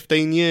last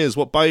 15 years.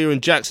 What Bowyer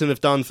and Jackson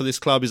have done for this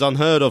club is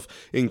unheard of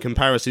in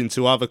comparison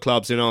to other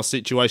clubs in our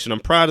situation. I'm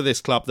proud of this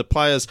club. The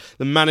players,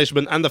 the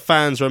management and the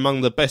fans are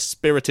among the best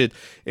spirited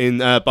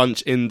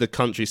bunch in the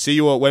country. See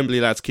you all at Wembley,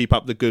 lads. Keep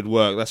up the good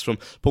work." That's from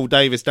Paul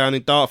Davis down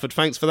in Dartford.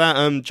 Thanks for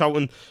that.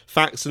 Charlton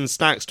Facts and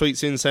Stacks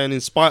tweets in saying, "In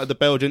spite of the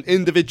Belgian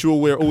individual,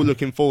 we're all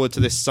looking forward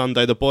to this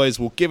Sunday. The boys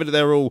will give it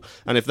their all,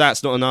 and if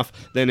that's not enough,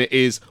 then it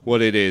is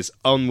what it is.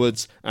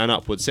 Onwards and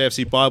upwards."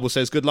 CFC Bible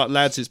says, "Good luck,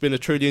 lads. It's been a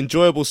truly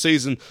enjoyable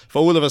season for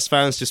all of us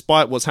fans,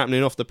 despite what's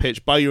happening off the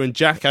pitch. Bowyer and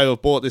Jacko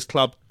have brought this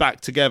club back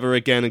together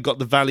again and got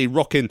the Valley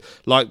rocking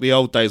like the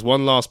old days.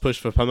 One last push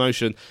for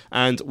promotion,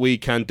 and we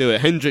can do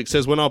it." Hendrick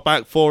says, "When our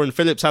back four and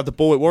Phillips have the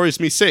ball, it worries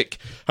me sick.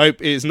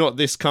 Hope it's not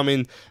this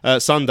coming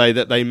Sunday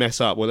that they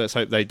mess up." Well, let's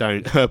hope they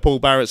don't. Paul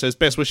Barrett says,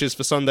 "Best wishes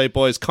for Sunday,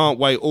 boys. Can't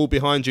wait. All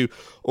behind you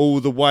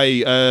all the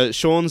way."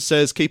 Sean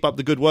says, "Keep up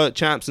the good work,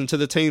 chaps, and to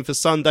the team for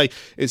Sunday.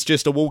 It's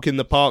just a walk in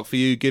the park for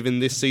you given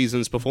this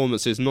season's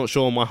performances. Not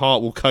sure my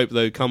heart will cope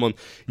though. Come on,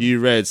 you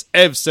Reds."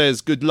 Ev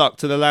says, "Good luck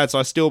to the lads.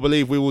 I still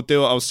believe we will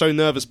do it. I was so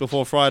nervous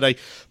before Friday,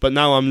 but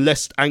now I'm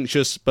less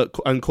anxious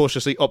and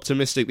cautiously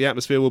optimistic. The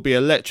atmosphere will be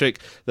electric.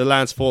 The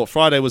lads thought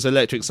Friday was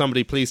electric.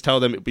 Somebody please tell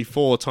them it'll be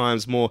 4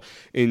 times more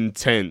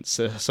intense."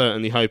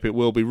 Certainly hope it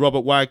will be.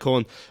 Robert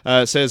Waghorn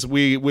says,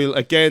 "We will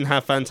again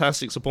have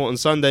fantastic support on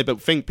Sunday,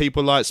 but think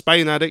people like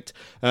Spain Addict,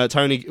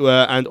 Tony,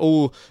 and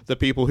all the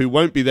people who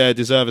won't be there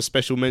deserve a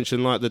special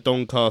mention, like the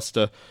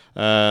Doncaster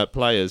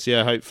players."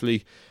 Yeah,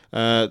 hopefully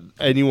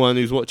anyone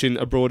who's watching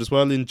abroad as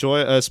well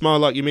enjoy it. Smile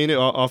like you mean it.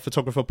 Our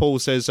photographer Paul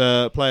says,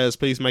 "Players,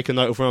 please make a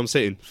note of where I'm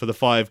sitting for the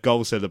 5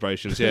 goal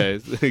celebrations." Yeah,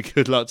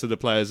 good luck to the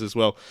players as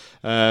well.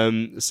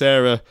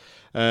 Sarah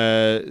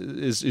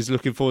is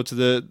looking forward to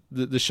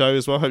the show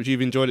as well. Hope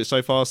you've enjoyed it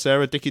so far,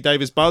 Sarah. Dickie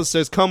Davis Buzz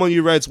says, "Come on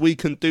you Reds, we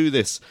can do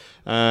this."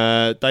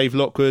 Dave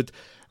Lockwood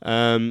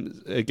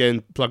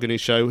again plugging his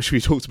show, which we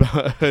talked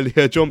about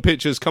earlier. John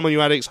Pitchers, "Come on you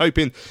addicts,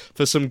 hoping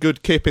for some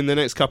good kip in the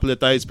next couple of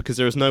days because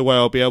there is no way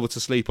I'll be able to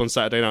sleep on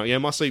Saturday night." Yeah,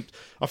 my sleep,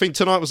 I think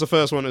tonight was the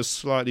first one that was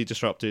slightly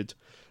disrupted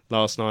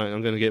last night.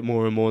 I'm going to get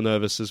more and more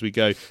nervous as we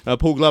go.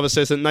 Paul Glover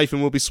says that Nathan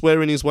will be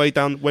swearing his way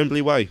down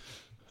Wembley Way.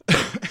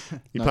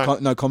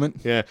 No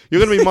comment. Yeah,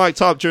 you're going to be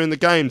mic'd up during the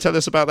game. Tell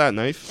us about that,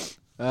 Nath.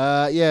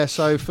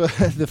 So for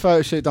the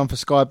photo shoot done for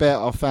Sky Bet,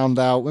 I found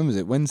out, when was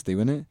it? Wednesday,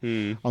 wasn't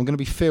it? I'm going to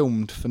be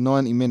filmed for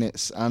 90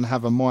 minutes and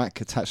have a mic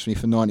attached to me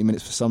for 90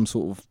 minutes for some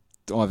sort of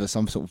either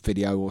some sort of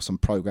video or some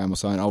program or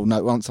something. I'll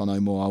know once I know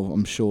more.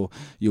 I'm sure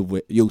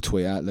you'll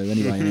tweet out, Lou,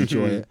 anyway, and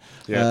enjoy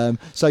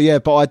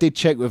it. But I did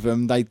check with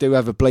them. They do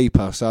have a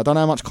bleeper, so I don't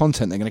know how much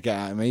content they're going to get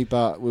out of me,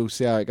 but we'll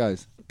see how it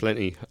goes.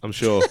 Plenty, I'm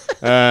sure.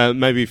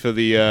 Maybe for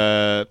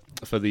the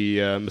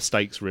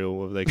mistakes reel,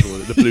 what do they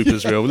call it, the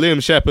bloopers reel.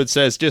 Liam Shepherd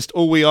says, just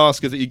all we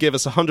ask is that you give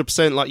us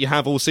 100% like you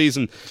have all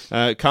season.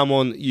 Come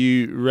on,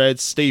 you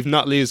Reds. Steve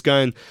Nutley is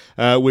going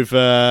with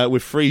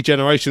 3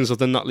 generations of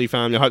the Nutley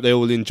family. I hope they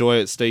all enjoy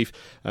it, Steve.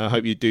 I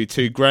hope you do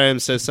too.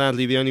 Graham says,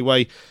 sadly, the only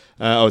way...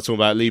 I was talking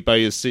about Lee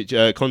Bowyer's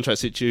contract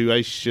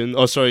situation.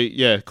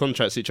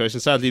 Contract situation.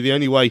 Sadly, the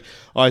only way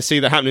I see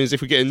that happening is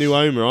if we get a new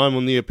owner. I'm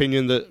on the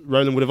opinion that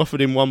Roland would have offered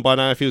him one by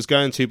now if he was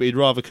going to, but he'd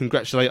rather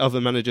congratulate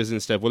other managers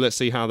instead. Well, let's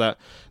see how that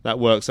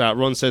works out.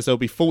 Ron says there'll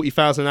be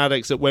 40,000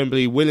 addicts at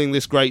Wembley willing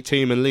this great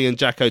team and Lee and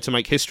Jacko to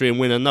make history and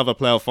win another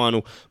playoff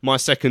final. My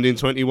second in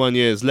 21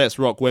 years. Let's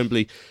rock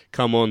Wembley.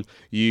 Come on,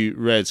 you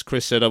Reds.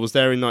 Chris said, I was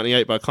there in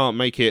 98, but I can't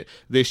make it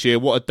this year.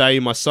 What a day.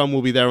 My son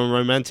will be there on a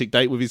romantic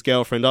date with his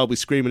girlfriend. I'll be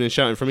screaming and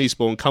shouting from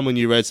Eastbourne, come on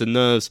you Reds, the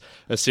nerves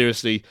are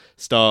seriously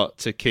start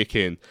to kick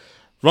in.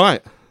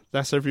 Right,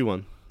 that's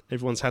everyone.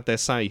 Everyone's had their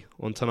say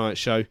on tonight's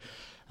show.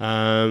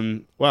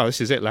 This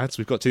is it, lads.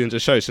 We've got to the end of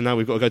the show, so now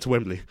we've got to go to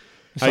Wembley.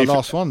 It's our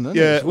last one, then.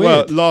 Yeah,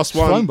 last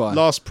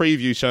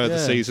preview show of the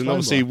season.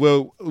 Obviously,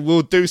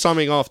 we'll do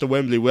something after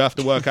Wembley. We'll have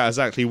to work out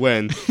exactly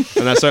when,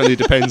 and that certainly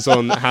depends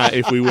on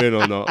if we win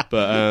or not.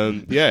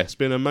 But it's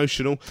been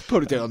emotional.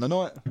 Probably do it on the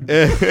night.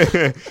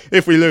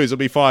 If we lose, it'll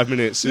be 5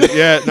 minutes. We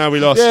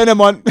lost. Yeah, never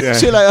mind. Yeah.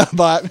 See you later.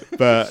 Bye.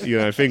 But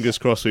fingers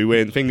crossed we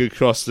win. Fingers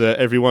crossed that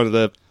every one of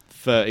the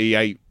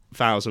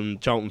 38,000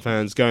 Charlton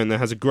fans going there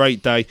has a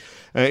great day.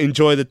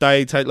 Enjoy the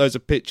day. Take loads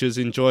of pictures.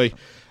 Enjoy.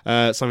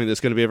 Something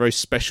that's going to be a very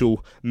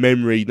special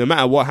memory. No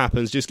matter what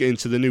happens, just getting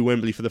to the new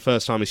Wembley for the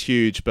first time is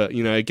huge. But,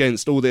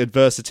 against all the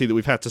adversity that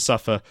we've had to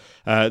suffer,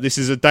 this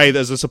is a day that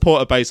as a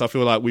supporter base I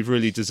feel like we've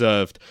really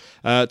deserved.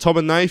 Tom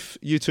and Nath,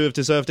 you two have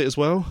deserved it as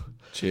well.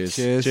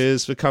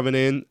 Cheers for coming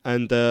in,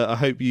 and I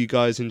hope you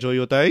guys enjoy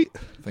your day.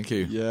 Thank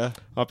you. Yeah.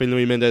 I've been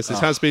Louis Mendes. This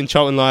has been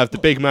Charlton Live, the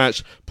big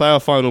match,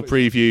 playoff final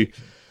preview.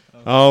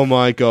 Oh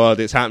my God,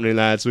 it's happening,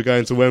 lads. We're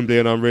going to Wembley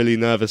and I'm really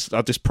nervous.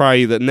 I just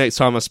pray that next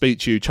time I speak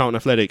to you, Charlton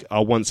Athletic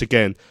are once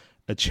again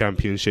a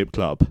championship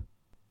club.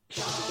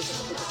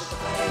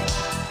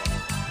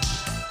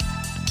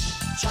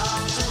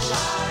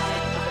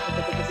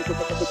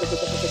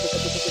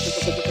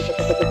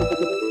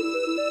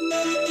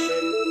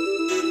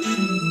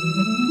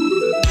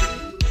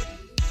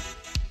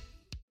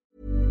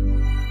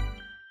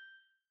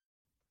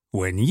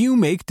 When you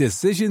make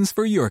decisions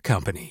for your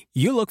company,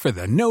 you look for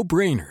the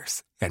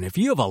no-brainers. And if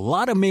you have a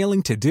lot of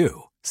mailing to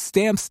do,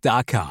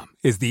 Stamps.com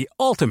is the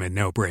ultimate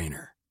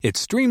no-brainer. It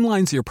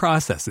streamlines your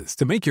processes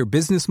to make your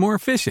business more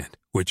efficient,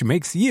 which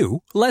makes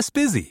you less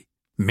busy.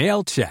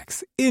 Mail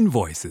checks,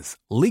 invoices,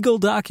 legal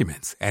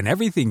documents, and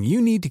everything you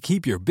need to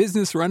keep your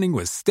business running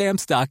with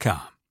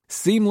Stamps.com.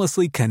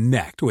 Seamlessly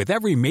connect with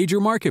every major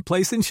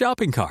marketplace and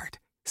shopping cart.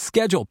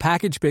 Schedule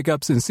package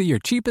pickups and see your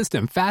cheapest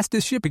and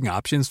fastest shipping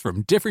options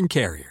from different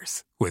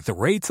carriers. With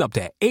rates up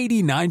to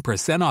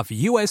 89% off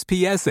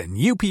USPS and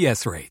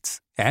UPS rates.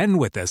 And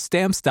with the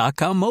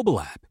Stamps.com mobile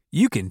app,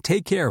 you can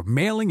take care of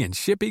mailing and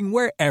shipping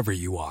wherever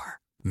you are.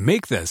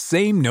 Make the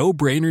same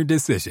no-brainer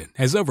decision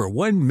as over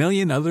 1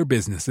 million other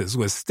businesses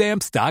with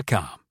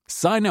Stamps.com.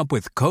 Sign up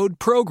with code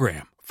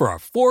PROGRAM for a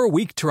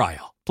 4-week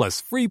trial,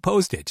 plus free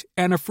postage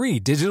and a free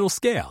digital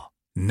scale.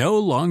 No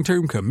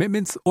long-term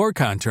commitments or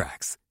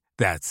contracts.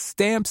 That's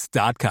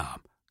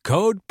Stamps.com.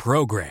 Code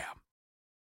PROGRAM.